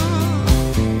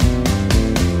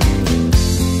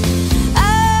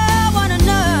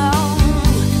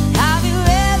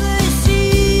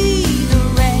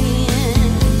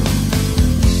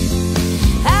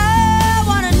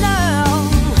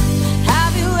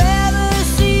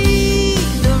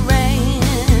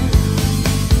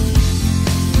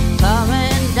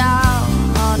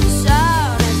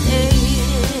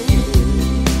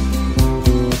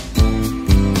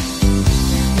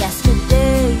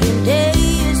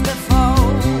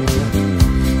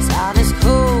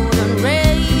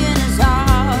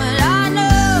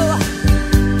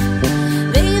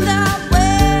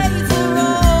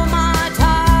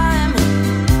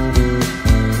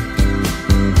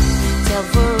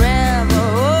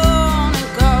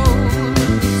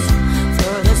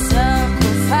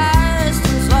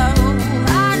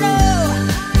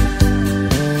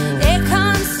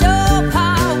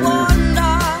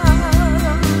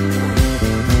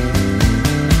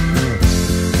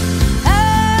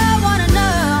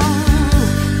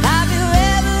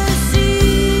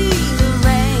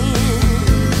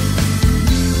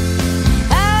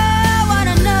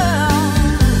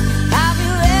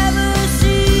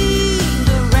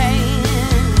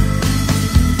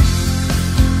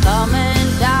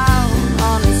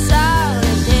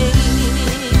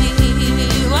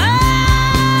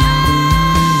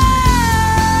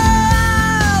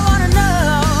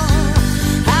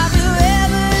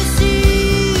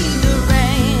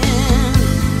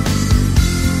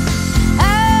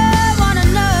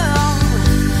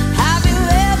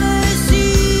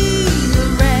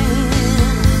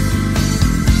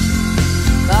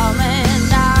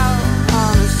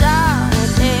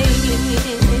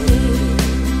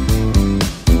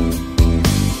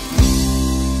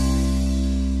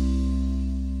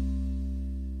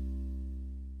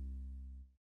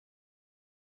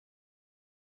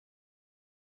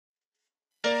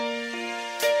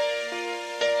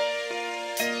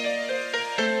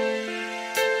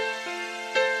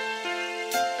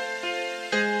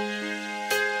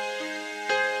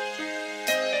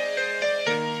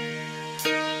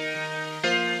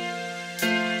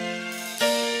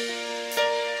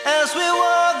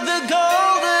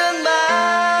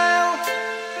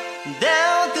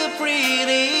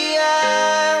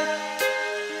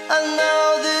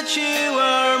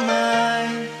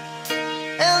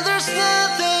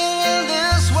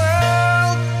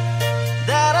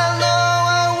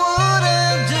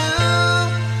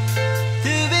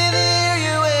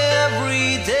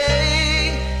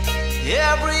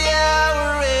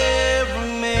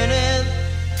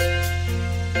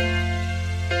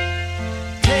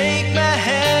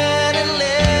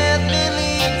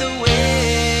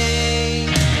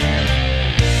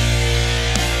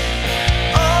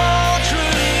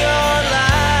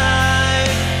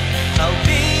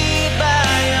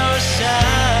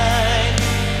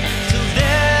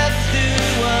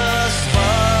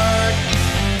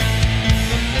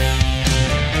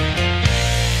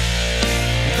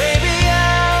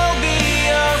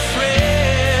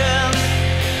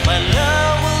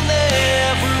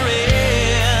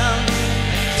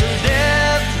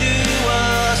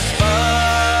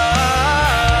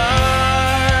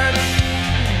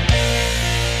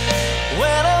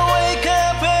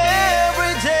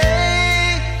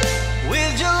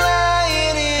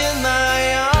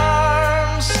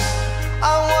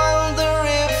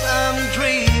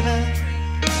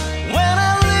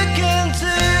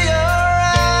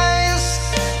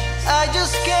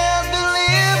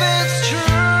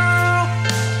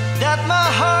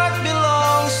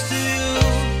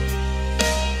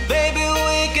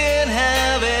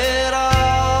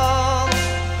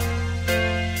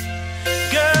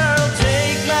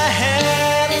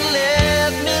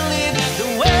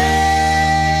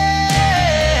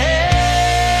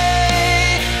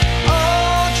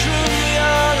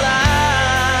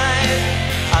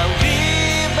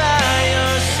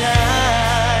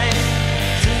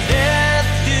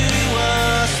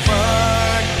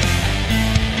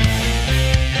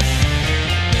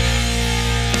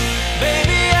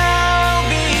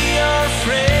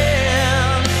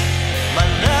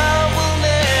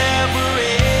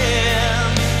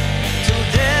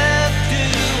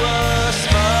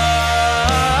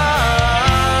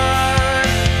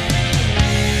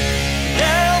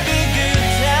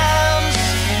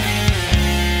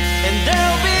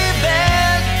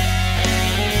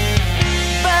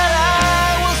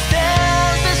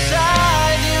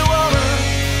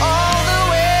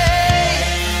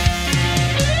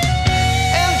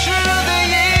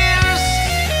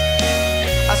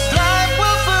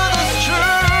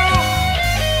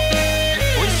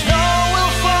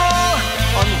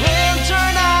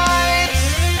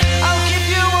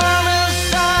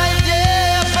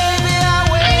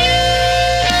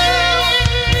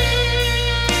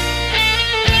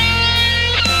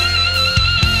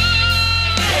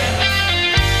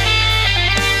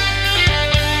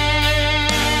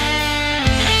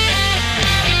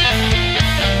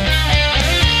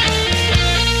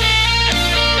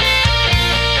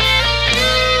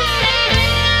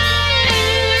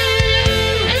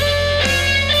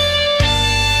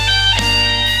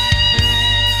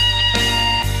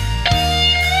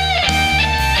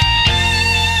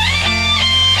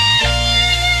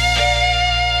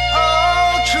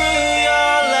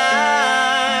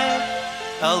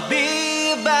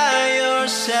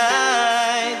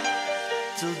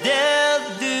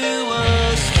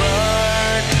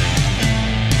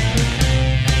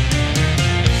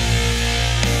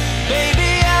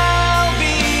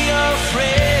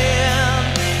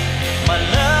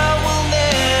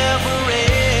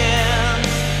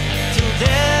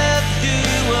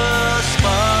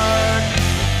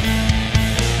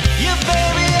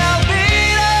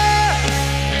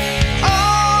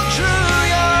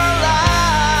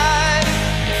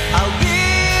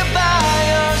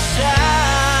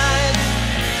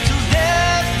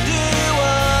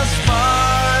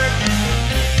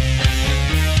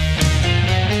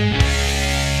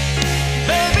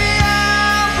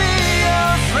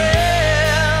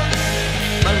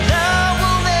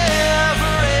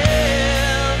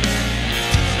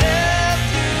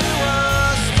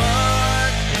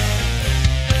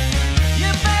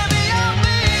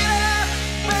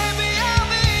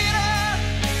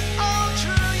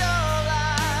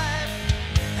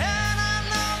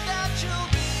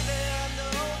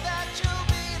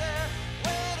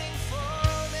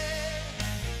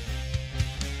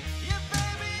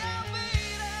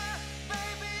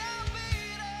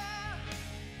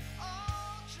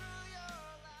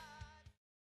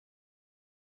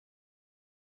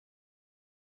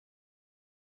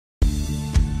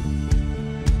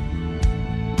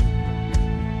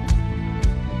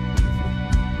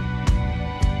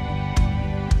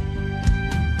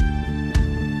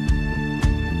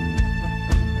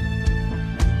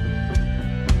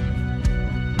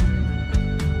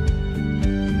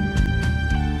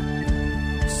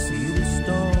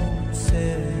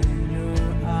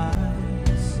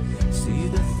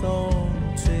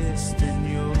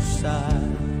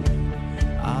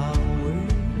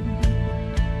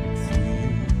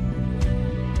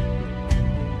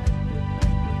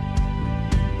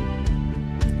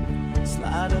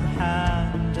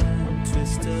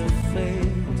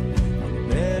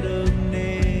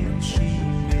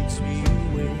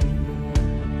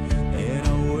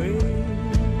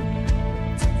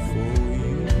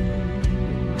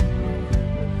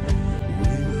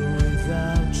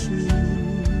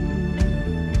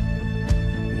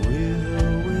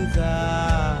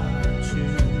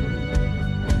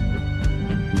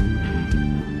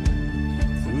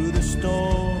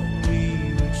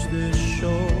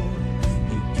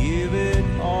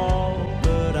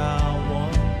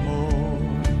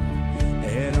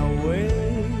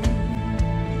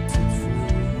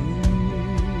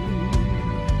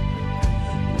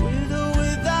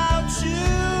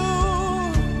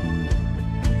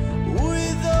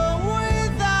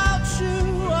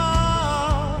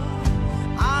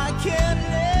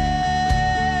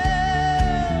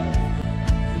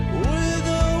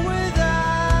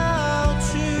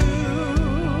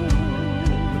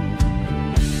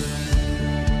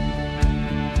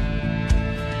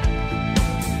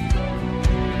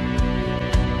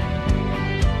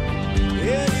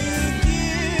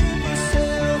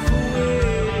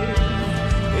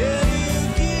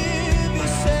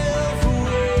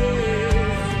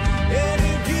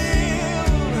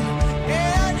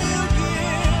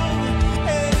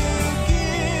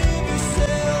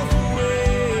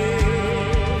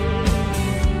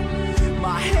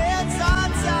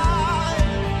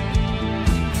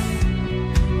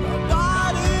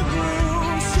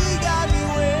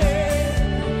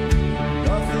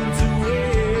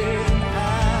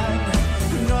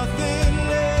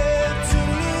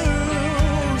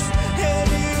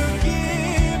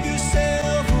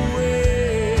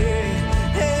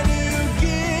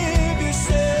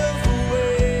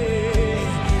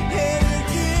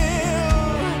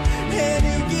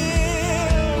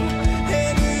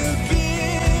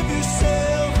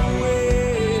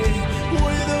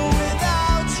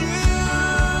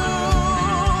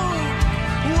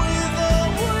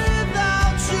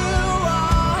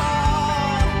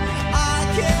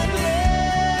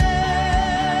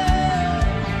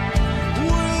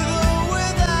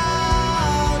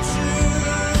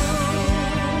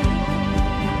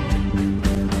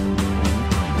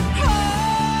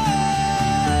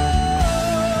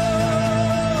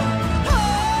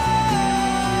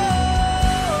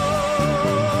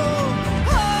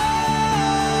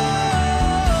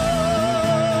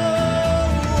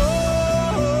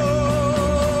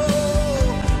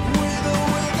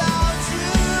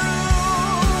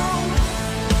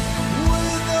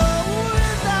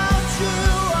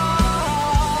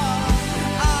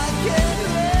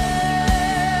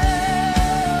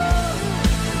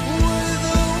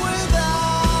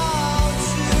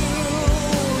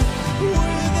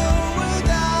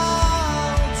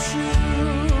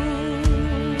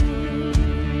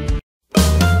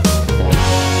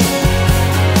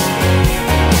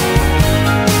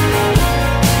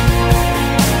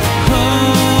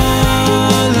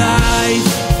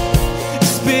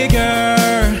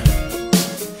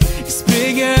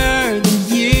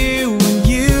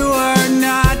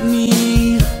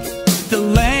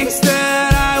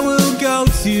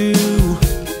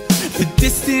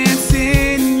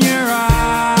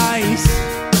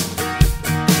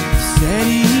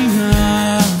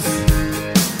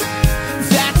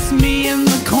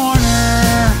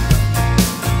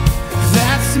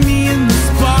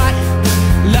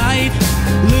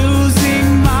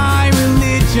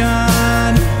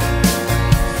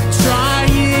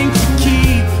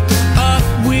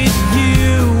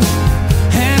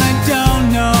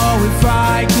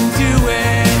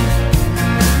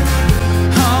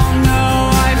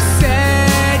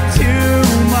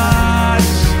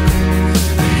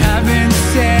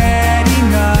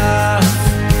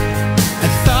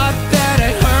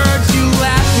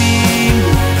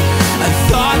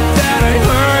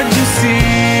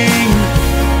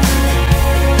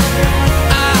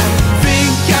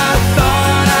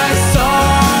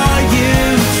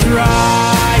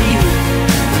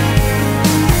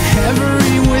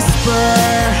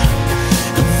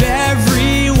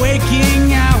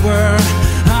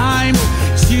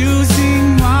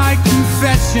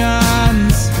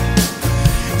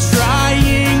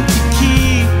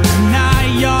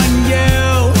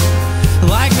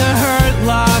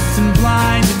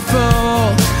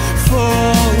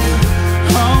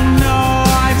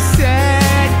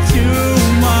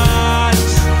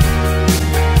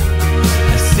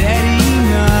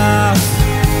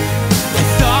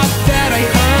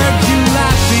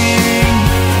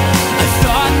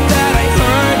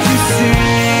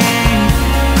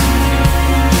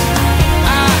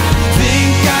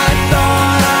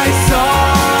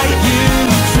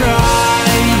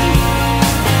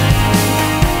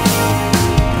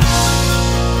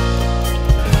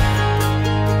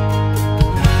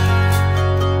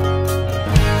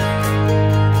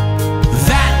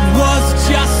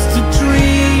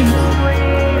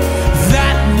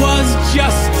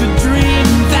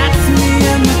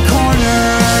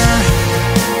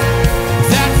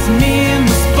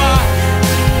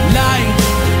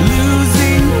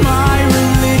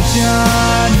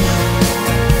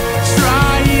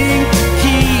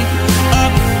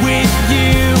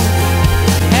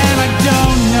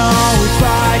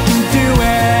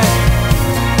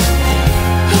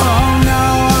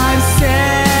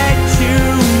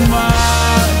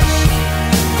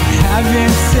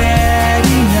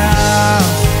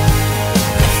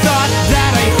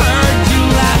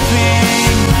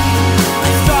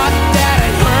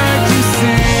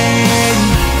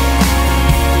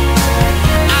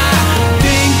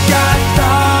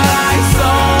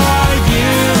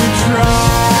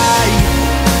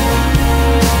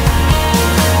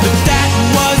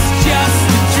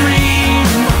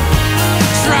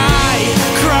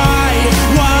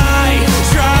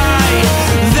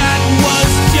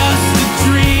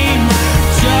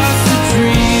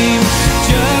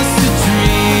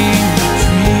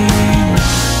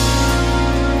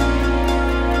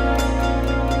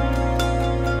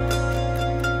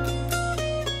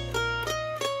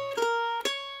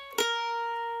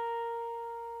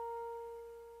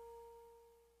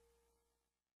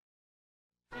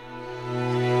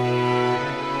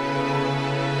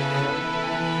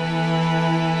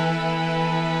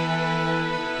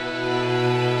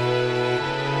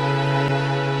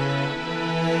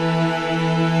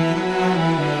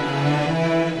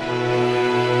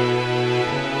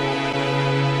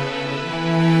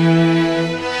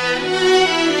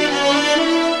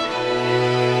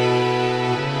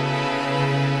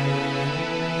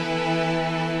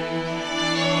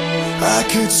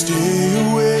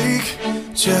 stay awake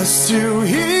just to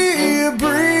hear you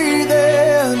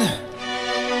breathing.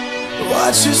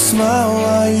 Watch you smile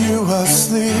while you are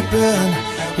sleeping,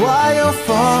 while you're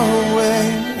far away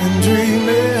and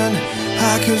dreaming.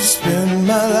 I could spend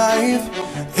my life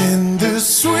in this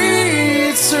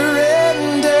sweet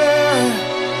surrender.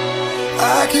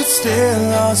 I could stay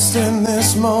lost in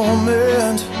this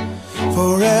moment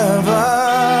forever,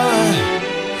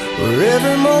 where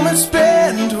every moment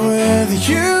spent with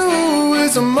you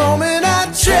is a moment I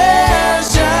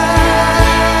treasure.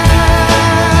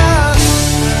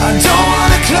 I don't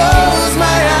wanna close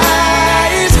my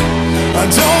eyes, I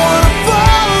don't wanna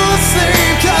fall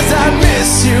asleep, 'cause I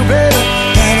miss you, baby,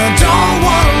 and I don't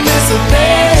wanna miss a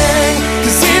thing.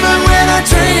 'Cause even when I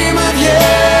dream of you,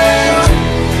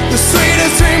 the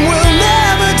sweetest dream will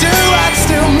never do. I'd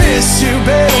still miss you,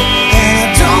 baby, and I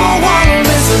don't wanna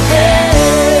miss a thing.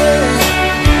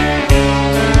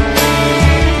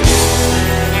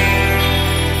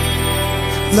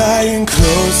 Lying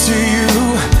close to you,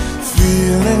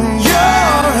 feeling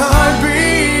your heart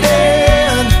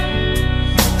beating,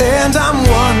 and I'm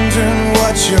wondering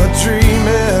what you're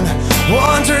dreaming,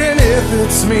 wondering if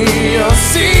it's me you're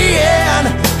seeing.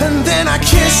 And then I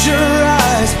kiss your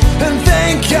eyes and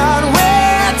thank God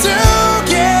we're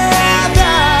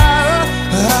together.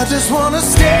 I just wanna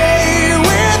stay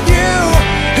with you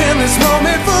in this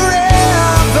moment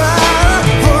forever,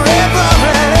 forever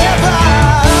and ever.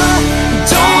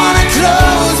 Don't wanna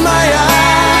close my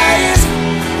eyes,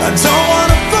 I don't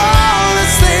wanna fall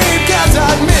asleep, 'cause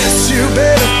I miss you,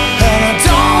 baby, and I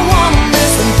don't wanna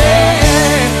miss a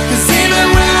thing. 'Cause even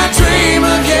when I dream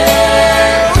of you,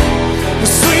 the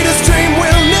sweetest dream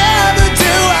will never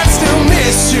do. I still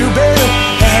miss you, baby,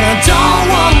 and I don't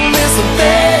wanna miss a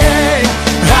thing.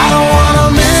 I don't wanna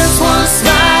miss one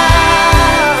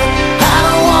smile, I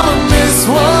don't wanna miss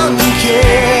one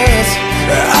kiss.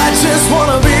 I just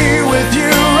wanna be with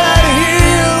you, right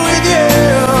here with you,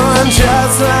 and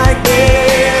just like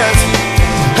this.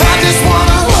 I just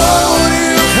wanna hold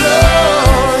you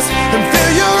close and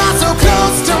feel your arms so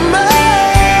close to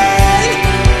mine,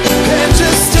 and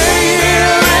just stay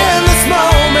here in this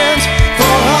moment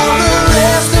for all the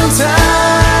rest of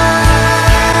time.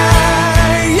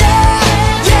 Yeah,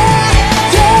 yeah,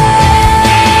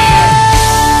 yeah.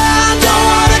 I don't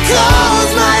wanna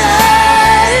close my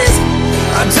eyes,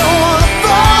 I don't wanna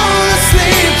fall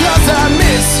asleep, 'cause I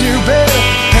miss you, baby,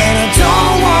 and I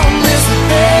don't wanna miss a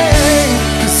thing.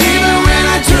 'Cause even when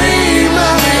I dream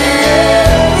of you,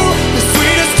 the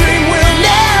sweetest dream will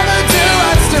never do.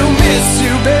 I still miss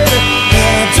you, baby,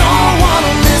 and I don't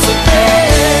wanna miss a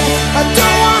thing. I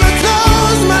don't wanna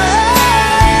close my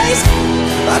eyes,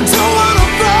 I don't wanna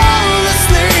fall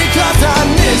asleep, 'cause I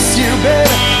miss you,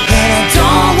 baby, and I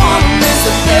don't wanna miss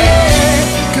a thing.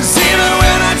 'Cause even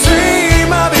when I dream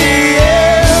of you,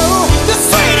 the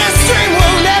sweetest dream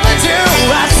will never do.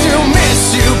 I still miss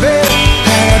you, baby,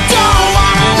 and I don't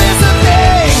wanna miss a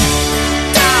thing.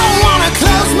 Don't wanna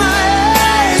close my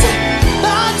eyes,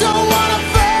 I don't wanna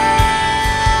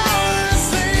fall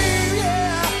asleep,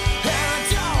 yeah, and I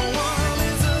don't wanna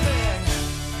miss a thing.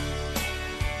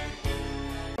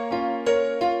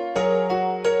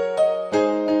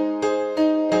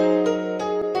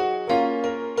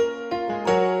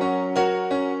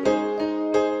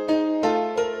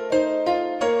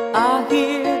 I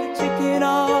hear the ticking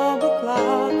of a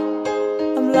clock.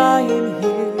 I'm lying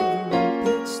here in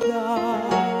pitch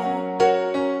dark.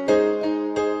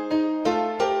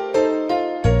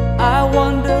 I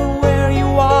wonder where you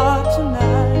are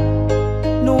tonight.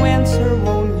 No answer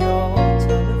on your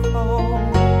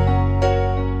telephone,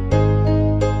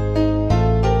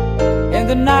 and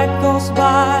the night goes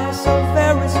by so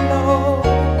very slow.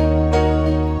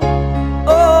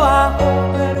 Oh, I hope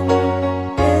that it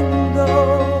won't end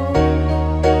though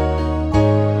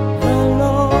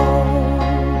alone.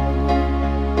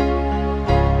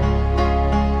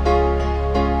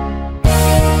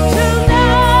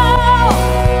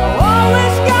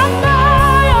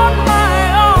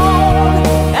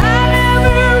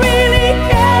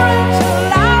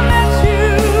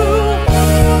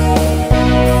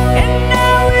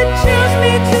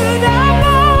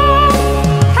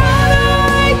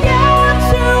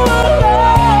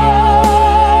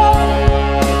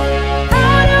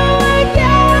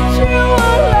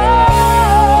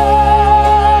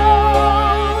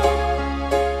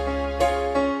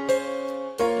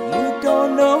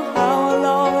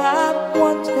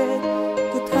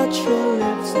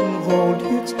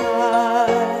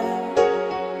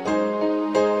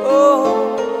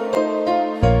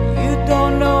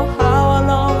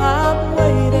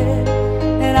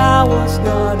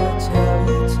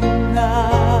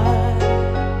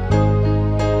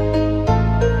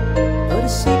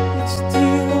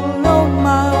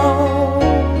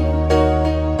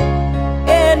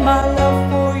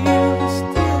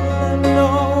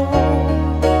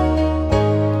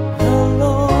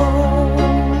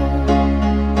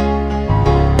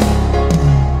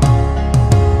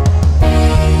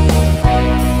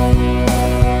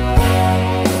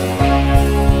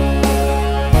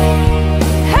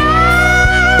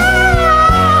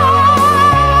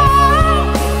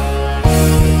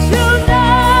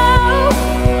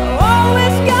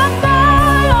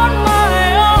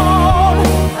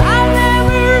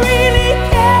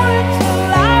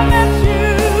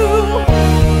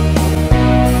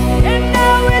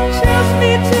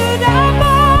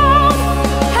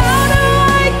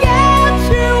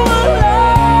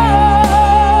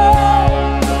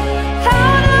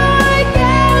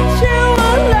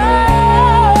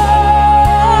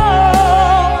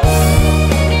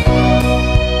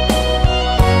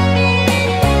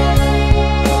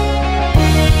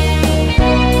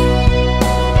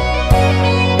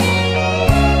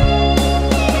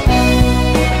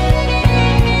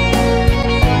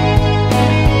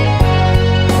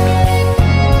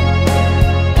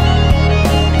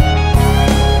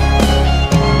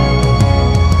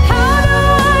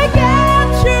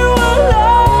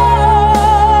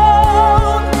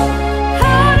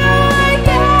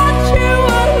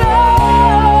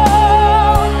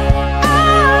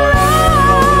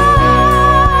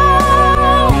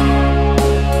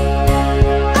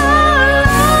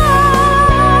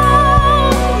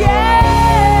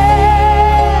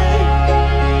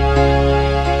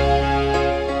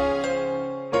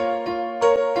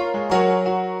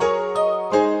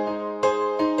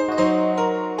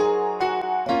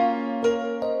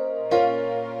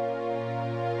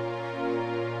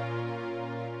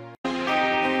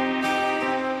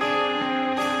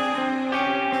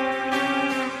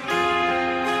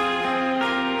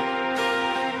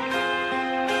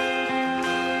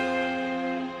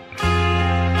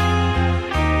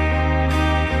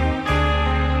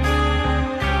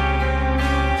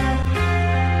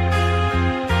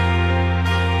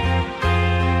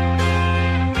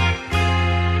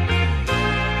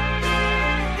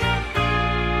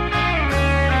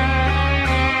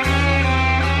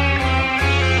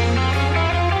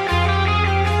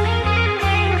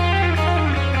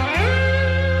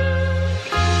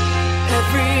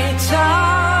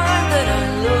 time that I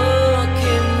look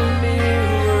in the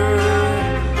mirror,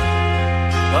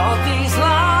 all these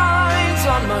lines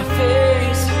on my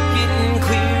face getting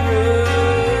clearer.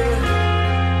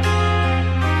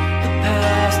 The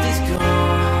past is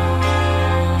gone.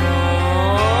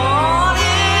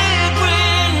 It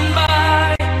went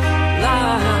by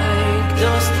like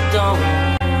dust at dawn.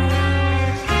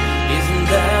 Isn't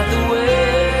that the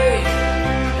way?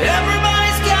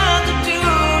 Everybody's got the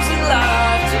dues in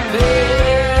life to pay.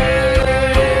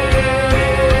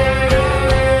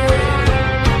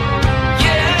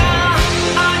 Yeah,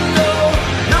 I know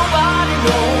nobody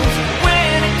knows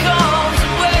when it comes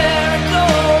and where it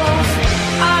goes.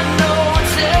 I know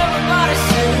it's everybody's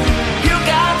sin. You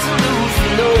got to lose to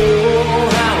know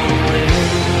how to win.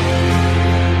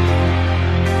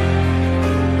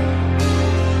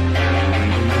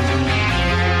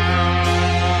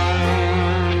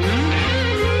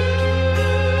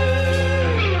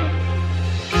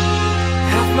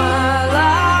 Half my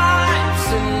life's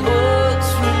in books,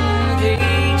 written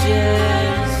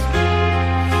pages,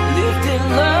 lived and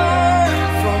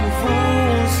learned from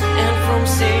fools and from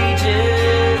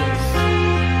sages.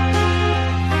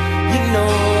 You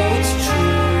know it's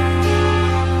true.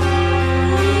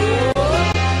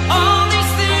 All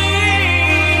these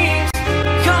things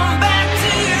come back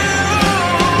to you.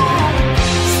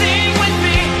 Sing with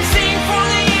me, sing for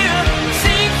the year,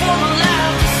 sing for the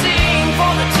laughter, sing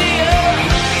for the tears.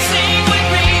 Sing with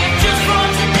me just for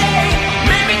today,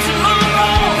 maybe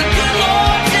tomorrow the good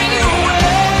Lord take you away.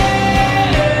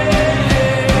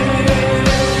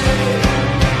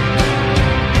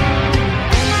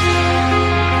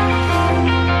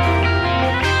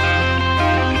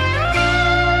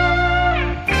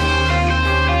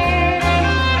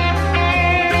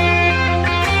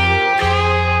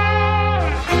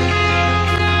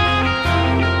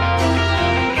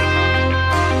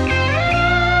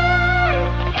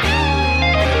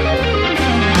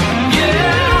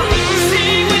 Yeah,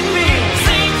 sing with me,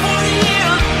 sing for the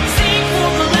year, sing for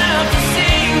the laughter,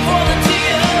 sing for the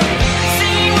tears.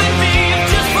 Sing with me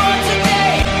just for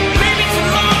today, maybe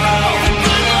tomorrow the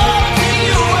good Lord take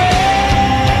you away.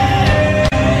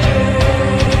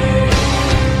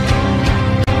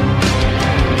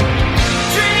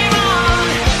 Dream on,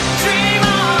 dream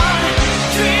on,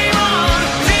 dream on,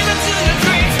 dream until your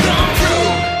dreams come true.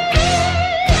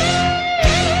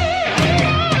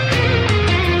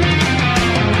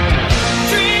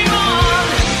 Dream on,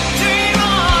 dream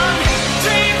on,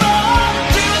 dream on,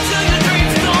 dream until your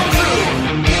dreams come true.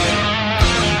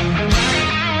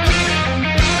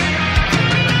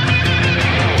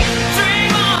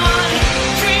 Dream on,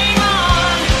 dream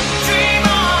on, dream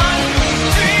on,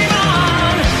 dream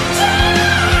on,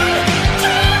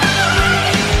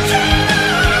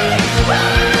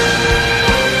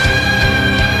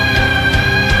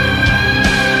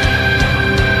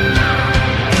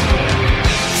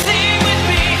 Sing with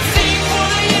me, sing for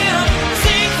the year,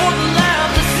 sing for the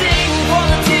laughter, sing for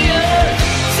the tears.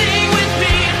 Sing with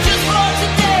me just for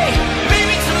today,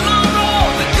 maybe tomorrow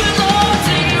the good Lord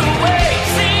take you away.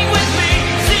 Sing with me,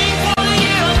 sing for the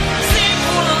year, sing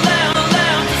for the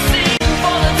laughter, sing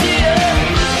for the tears.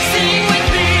 Sing with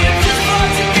me just for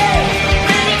today,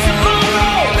 maybe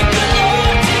tomorrow the good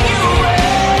Lord take you away.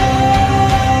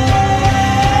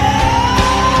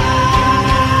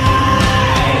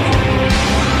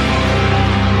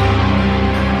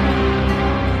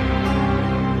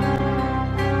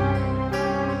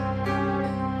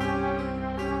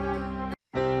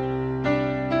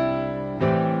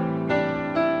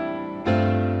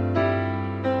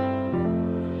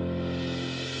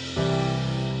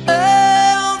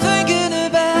 I'm thinking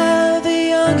about the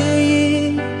younger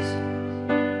years.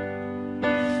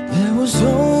 There was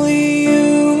only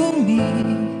you and me.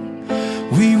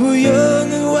 We were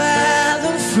young and wild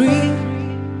and free.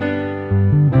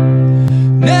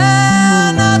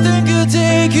 Now nothing could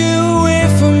take you away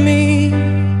from me.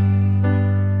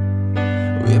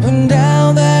 We've been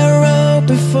down that road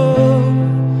before,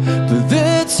 but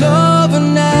it's over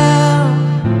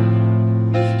now.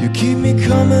 You keep me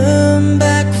coming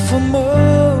back for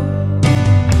more.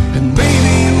 And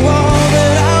baby, you all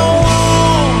that I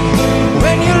want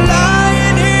when you're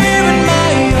lying here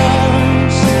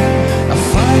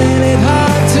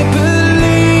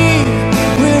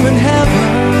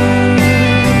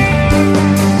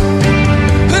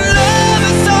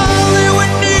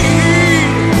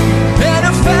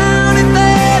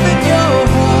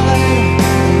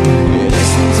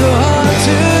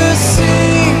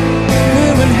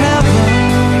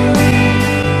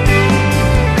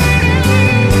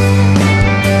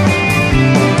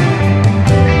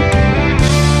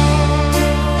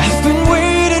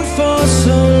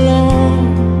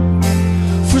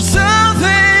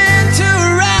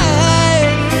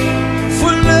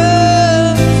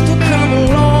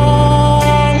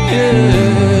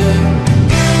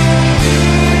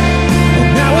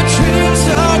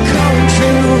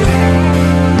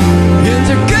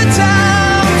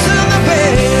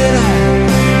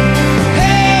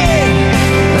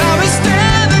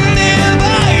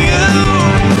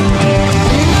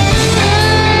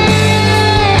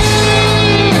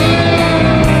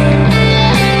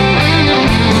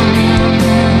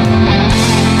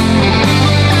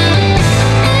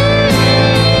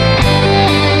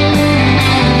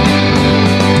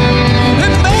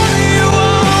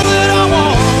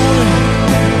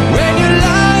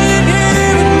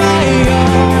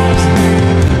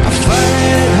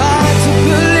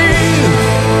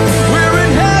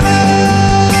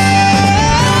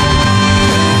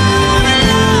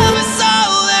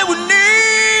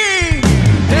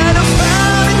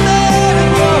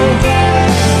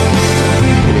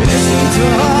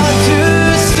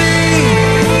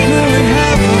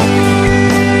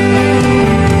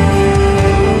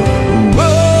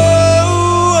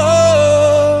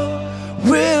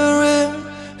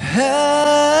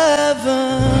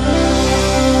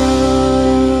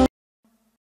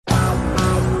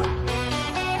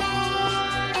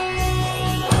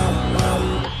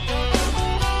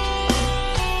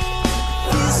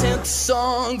sent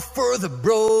song for the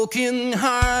broken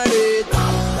hearted.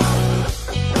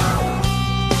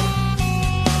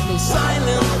 No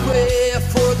silence